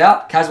 Curnow's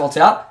out, Caswell's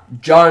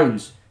out,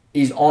 Jones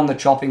is on the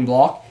chopping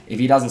block if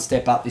he doesn't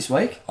step up this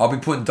week. I'll be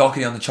putting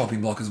Doherty on the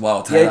chopping block as well.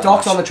 I'll tell you Yeah, that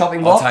Doc's much. on the chopping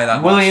I'll block. tell you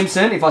that much.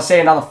 Williamson, if I see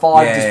another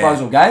 5 Yeah.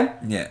 disposal game,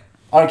 Yeah.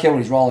 I don't care what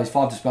his role is.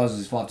 5 disposals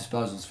is 5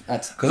 disposals.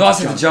 That's Because I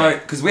said to Joe,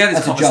 because we had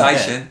this That's a joke,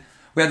 conversation.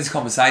 We had this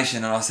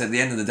conversation, and I said at the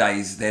end of the day,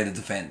 he's there to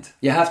defend,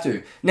 You have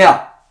to.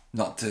 Now,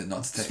 not to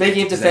take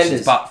Speaking of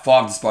possessions, defenders. but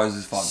 5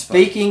 disposals, 5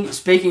 disposals.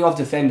 speaking of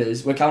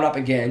defenders, we're coming up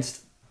against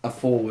a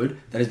forward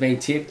that has been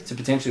tipped to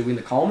potentially win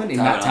the Coleman in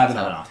Matt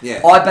Taberner. Yeah.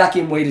 I back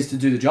in Weeders to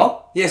do the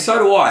job. Yeah, so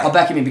do I. I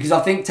back him in because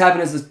I think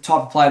Taberner's the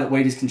type of player that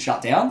Weeders can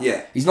shut down.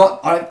 Yeah. He's not.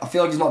 I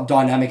feel like he's not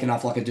dynamic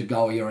enough like a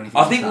Degoe or anything.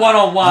 I like think that.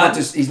 one-on-one-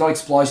 He's not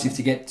explosive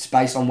to get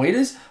space on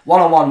Weeders.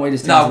 One-on-one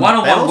Weeders. No,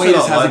 one-on-one They also Weeders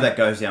got has Loeb a, that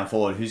goes down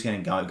forward. Who's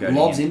going to go to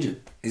Lob's him? injured.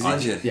 he's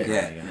injured. Yeah.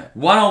 Yeah. Yeah.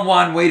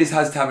 One-on-one, Weeders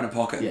has Tab in a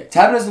pocket. Yeah,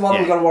 Taberner's the one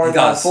we've got to worry he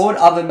about does. forward,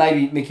 other than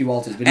maybe Mickey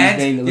Walters, but he's And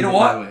been a you little know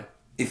bit what? nowhere.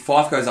 If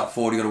Fife goes up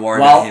forward, you got to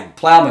worry Well, about him.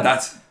 Plowman.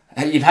 That's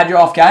You've had your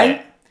off game.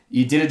 Yeah.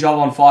 You did a job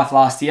on Fife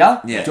last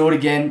year. Yeah. Do it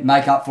again,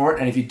 make up for it.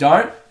 And if you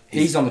don't,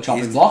 he's on the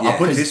chopping he's- block. yeah. I'll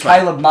put it Because this way.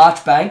 Caleb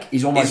Marchbank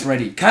is almost He's-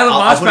 ready. Caleb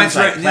I'll put it Marchbank's this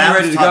way, ready to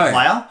Plowman's go. type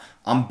player.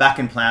 I'm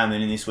backing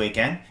Plowman in this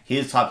weekend.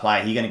 He's the type of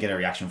player you're going to get a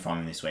reaction from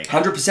him this week.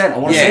 100%. I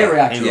want to Yeah, see a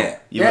reaction. yeah.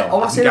 You I will.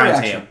 want to see a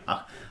guarantee reaction. it.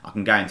 I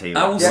can guarantee you.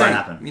 I will it see. won't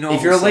happen. You know,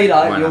 If you're a we'll see. leader,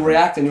 Won't you'll happen.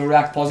 react and you'll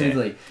react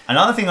positively.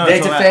 Another thing I Their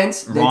was talking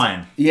defense, about,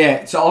 Ryan.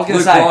 Yeah, so I was going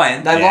to Luke say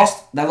Ryan, they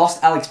yeah.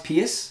 lost Alex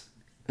Pearce,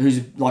 who's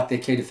like their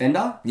key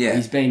defender. Yeah.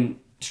 He's been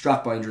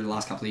struck by injury the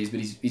last couple of years, but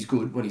he's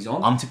good when he's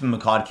on. I'm tipping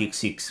Mackay to kick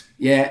 6.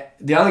 Yeah,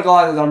 the only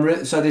guy that I'm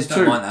really so there's Don't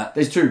two. mind that.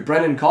 There's two.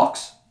 Brendan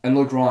Cox and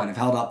Luke Ryan have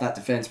held up that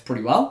defense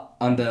pretty well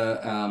under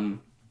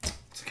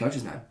what's the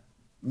coach's name?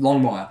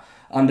 Longmire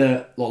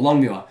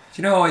Longmuir.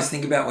 Do you know what I always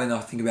think about when I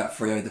think about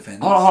Freo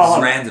defenders? Hold on.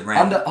 It's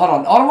random. Hold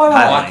on. Oh, wait.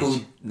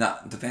 Michael,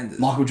 defenders.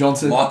 Michael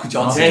Johnson. Michael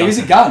Johnson. Yeah, he was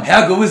a gun.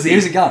 How good was he? He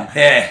was a gun.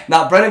 Yeah.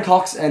 Now, Brendan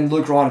Cox and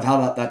Luke Ryan have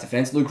held up that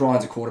defense. Luke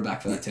Ryan's a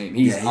quarterback for that team.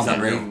 He's Yeah, he's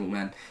unbelievable, unreal.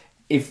 man.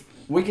 If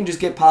we can just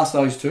get past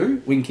those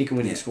two, we can kick a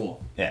winning score.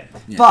 Yeah.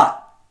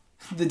 But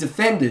the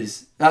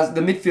defenders, the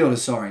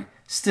midfielders,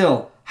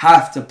 still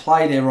have to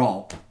play their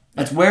role.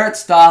 That's where it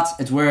starts.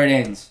 It's where it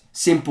ends.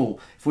 Simple.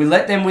 If we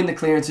let them win the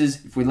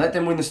clearances, if we let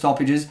them win the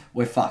stoppages,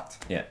 we're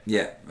fucked. Yeah.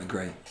 Yeah,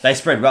 agree. They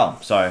spread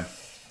well, so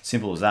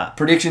simple as that.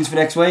 Predictions for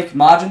next week.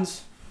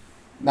 Margins.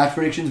 Match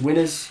predictions.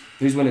 Winners.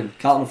 Who's winning?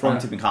 Carlton or I'm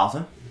Freo? tipping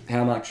Carlton.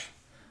 How much?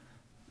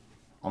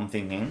 I'm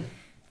thinking.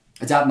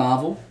 It's at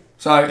Marvel.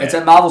 So it's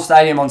at Marvel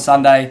Stadium on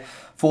Sunday,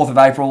 4th of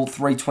April,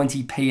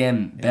 3:20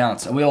 p.m.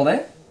 Bounce. Are we all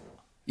there?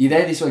 You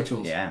there this week,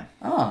 Jules? Yeah.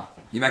 Ah,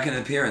 You make an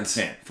appearance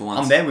for once.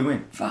 I'm there, we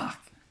win. fuck.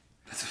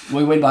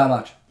 We win by how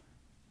much?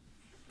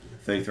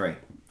 33.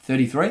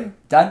 33.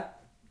 Dan?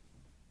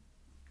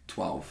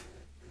 12.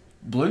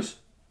 Blues?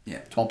 Yeah.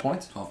 12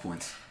 points. 12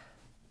 points.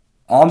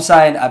 I'm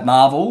saying at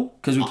Marvel,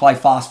 because we play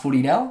fast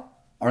footy now,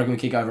 I reckon we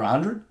kick over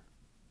 100.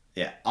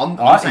 Yeah. I'm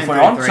All right, saying if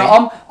we're on. 33.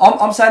 So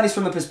I'm saying this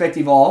from the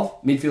perspective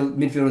of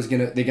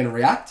midfielders they're gonna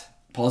react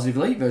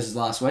positively versus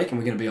last week, and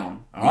we're gonna be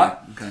on. All right.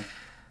 Yeah, okay.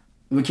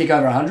 We kick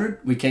over 100.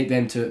 We keep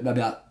them to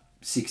about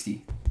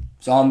 60.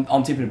 So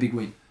I'm tipping a big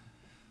win.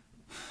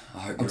 I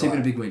hope I'm you're tipping right.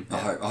 a big win. I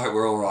hope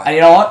we're all right. And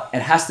you know what?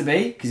 It has to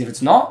be, because if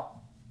it's not,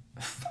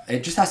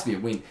 it just has to be a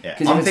win. Yeah.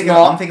 Because I'm if it's thinking-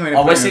 not, I'm thinking we're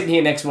gonna we're put him- sitting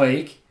here next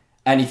week,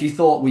 and if you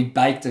thought we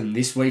baked them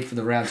this week for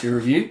the round 2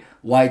 review,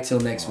 wait till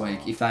next week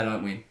if they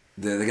don't win.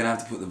 They're going to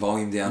have to put the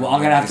volume down. Well,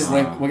 I'm gonna have to. We're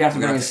gonna have to We're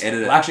bring. gonna have to edit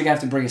We're it. actually gonna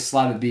have to bring a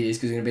slab of beers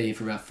because we're gonna be here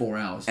for about 4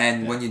 hours.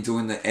 And when you're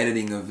doing the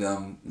editing of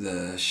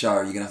the show,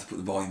 you're going to have to put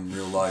the volume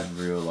real low.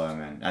 Real low,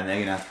 man. And they're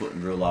going to have to put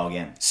them real low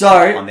again. So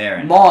On their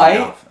end.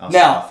 my Our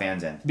now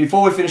fans' end.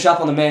 before we finish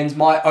up on the men's,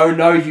 my oh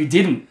no you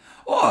didn't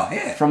Oh,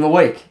 yeah. from the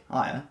week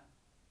Oh, yeah.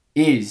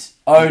 is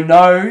oh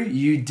no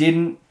you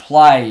didn't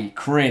play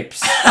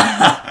Crips.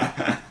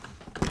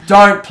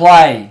 Don't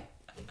play.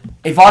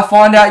 If I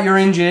find out you're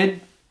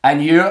injured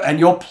and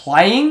you're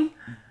playing,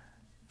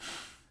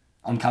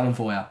 I'm coming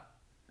for you.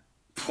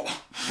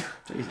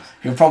 Jesus.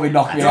 He'll probably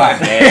knock me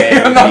That's out. right.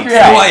 He'll knock me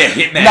Yeah, out. Why you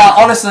hit man? No,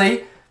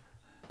 honestly,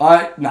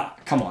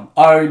 come on.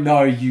 Oh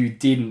no, you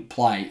didn't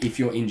play. If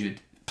you're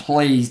injured,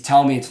 please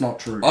tell me it's not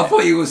true. I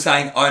thought you were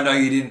saying, oh no,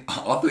 you didn't. I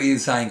thought you were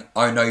saying,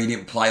 oh no, you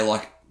didn't play.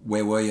 Like,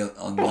 where were you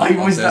on, Well, he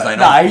on was Thursday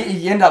no, night?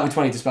 he ended up with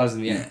 20 disposals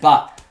in the end. Yeah.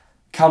 But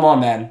come on,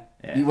 man.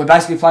 Yeah. We're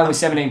basically playing with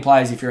 17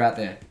 players if you're out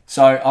there.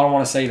 So I don't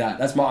want to see that.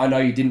 That's my I know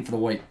you didn't for the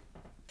week,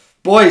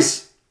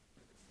 boys.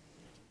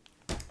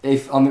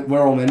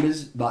 We're all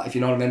members, but if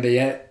you're not a member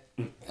yet,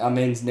 our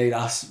men's need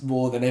us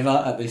more than ever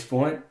at this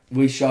point.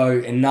 We show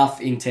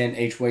enough intent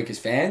each week as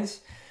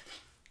fans.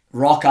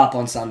 Rock up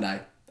on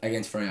Sunday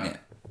against Freo. Yeah.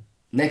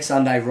 Next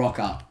Sunday, rock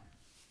up.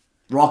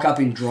 Rock up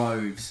in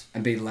droves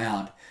and be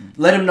loud.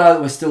 Let them know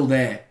that we're still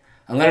there.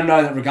 And let them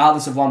know that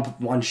regardless of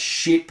one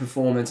shit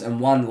performance and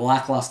one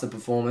lackluster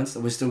performance, that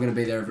we're still going to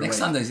be there every Next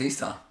week. Sunday's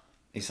Easter.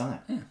 It's on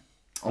it.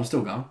 I'm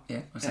still going.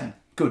 Yeah, I saying.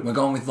 Good. We're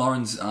going with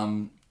Lauren's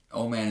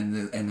old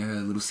man and her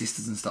little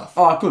sisters and stuff.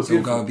 Oh, good. So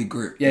we'll Beautiful. go a big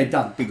group. Yeah,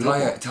 done. Big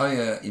Tell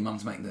your mum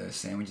to make the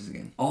sandwiches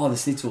again. Oh, the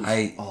schnitzels.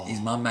 Hey, his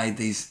mum made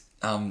these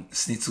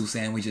schnitzel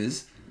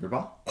sandwiches.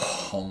 Ripper?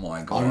 Oh my I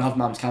don't god. know if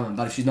mum's coming,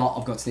 but if she's not,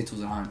 I've got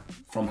schnitzels at home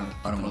from her.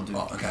 I don't that want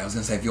I'll to. Oh, okay, I was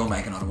going to say, if you're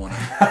making, I don't want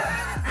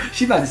to.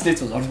 She made the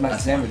schnitzels, I'll just make the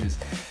sandwiches.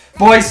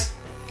 Boys,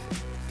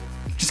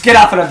 just get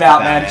up and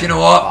about, man. Do you know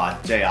what? Oh,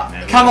 G up,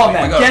 man. Come on,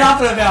 man. We got- Get up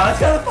and about. Let's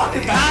go to the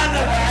fucking band,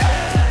 man.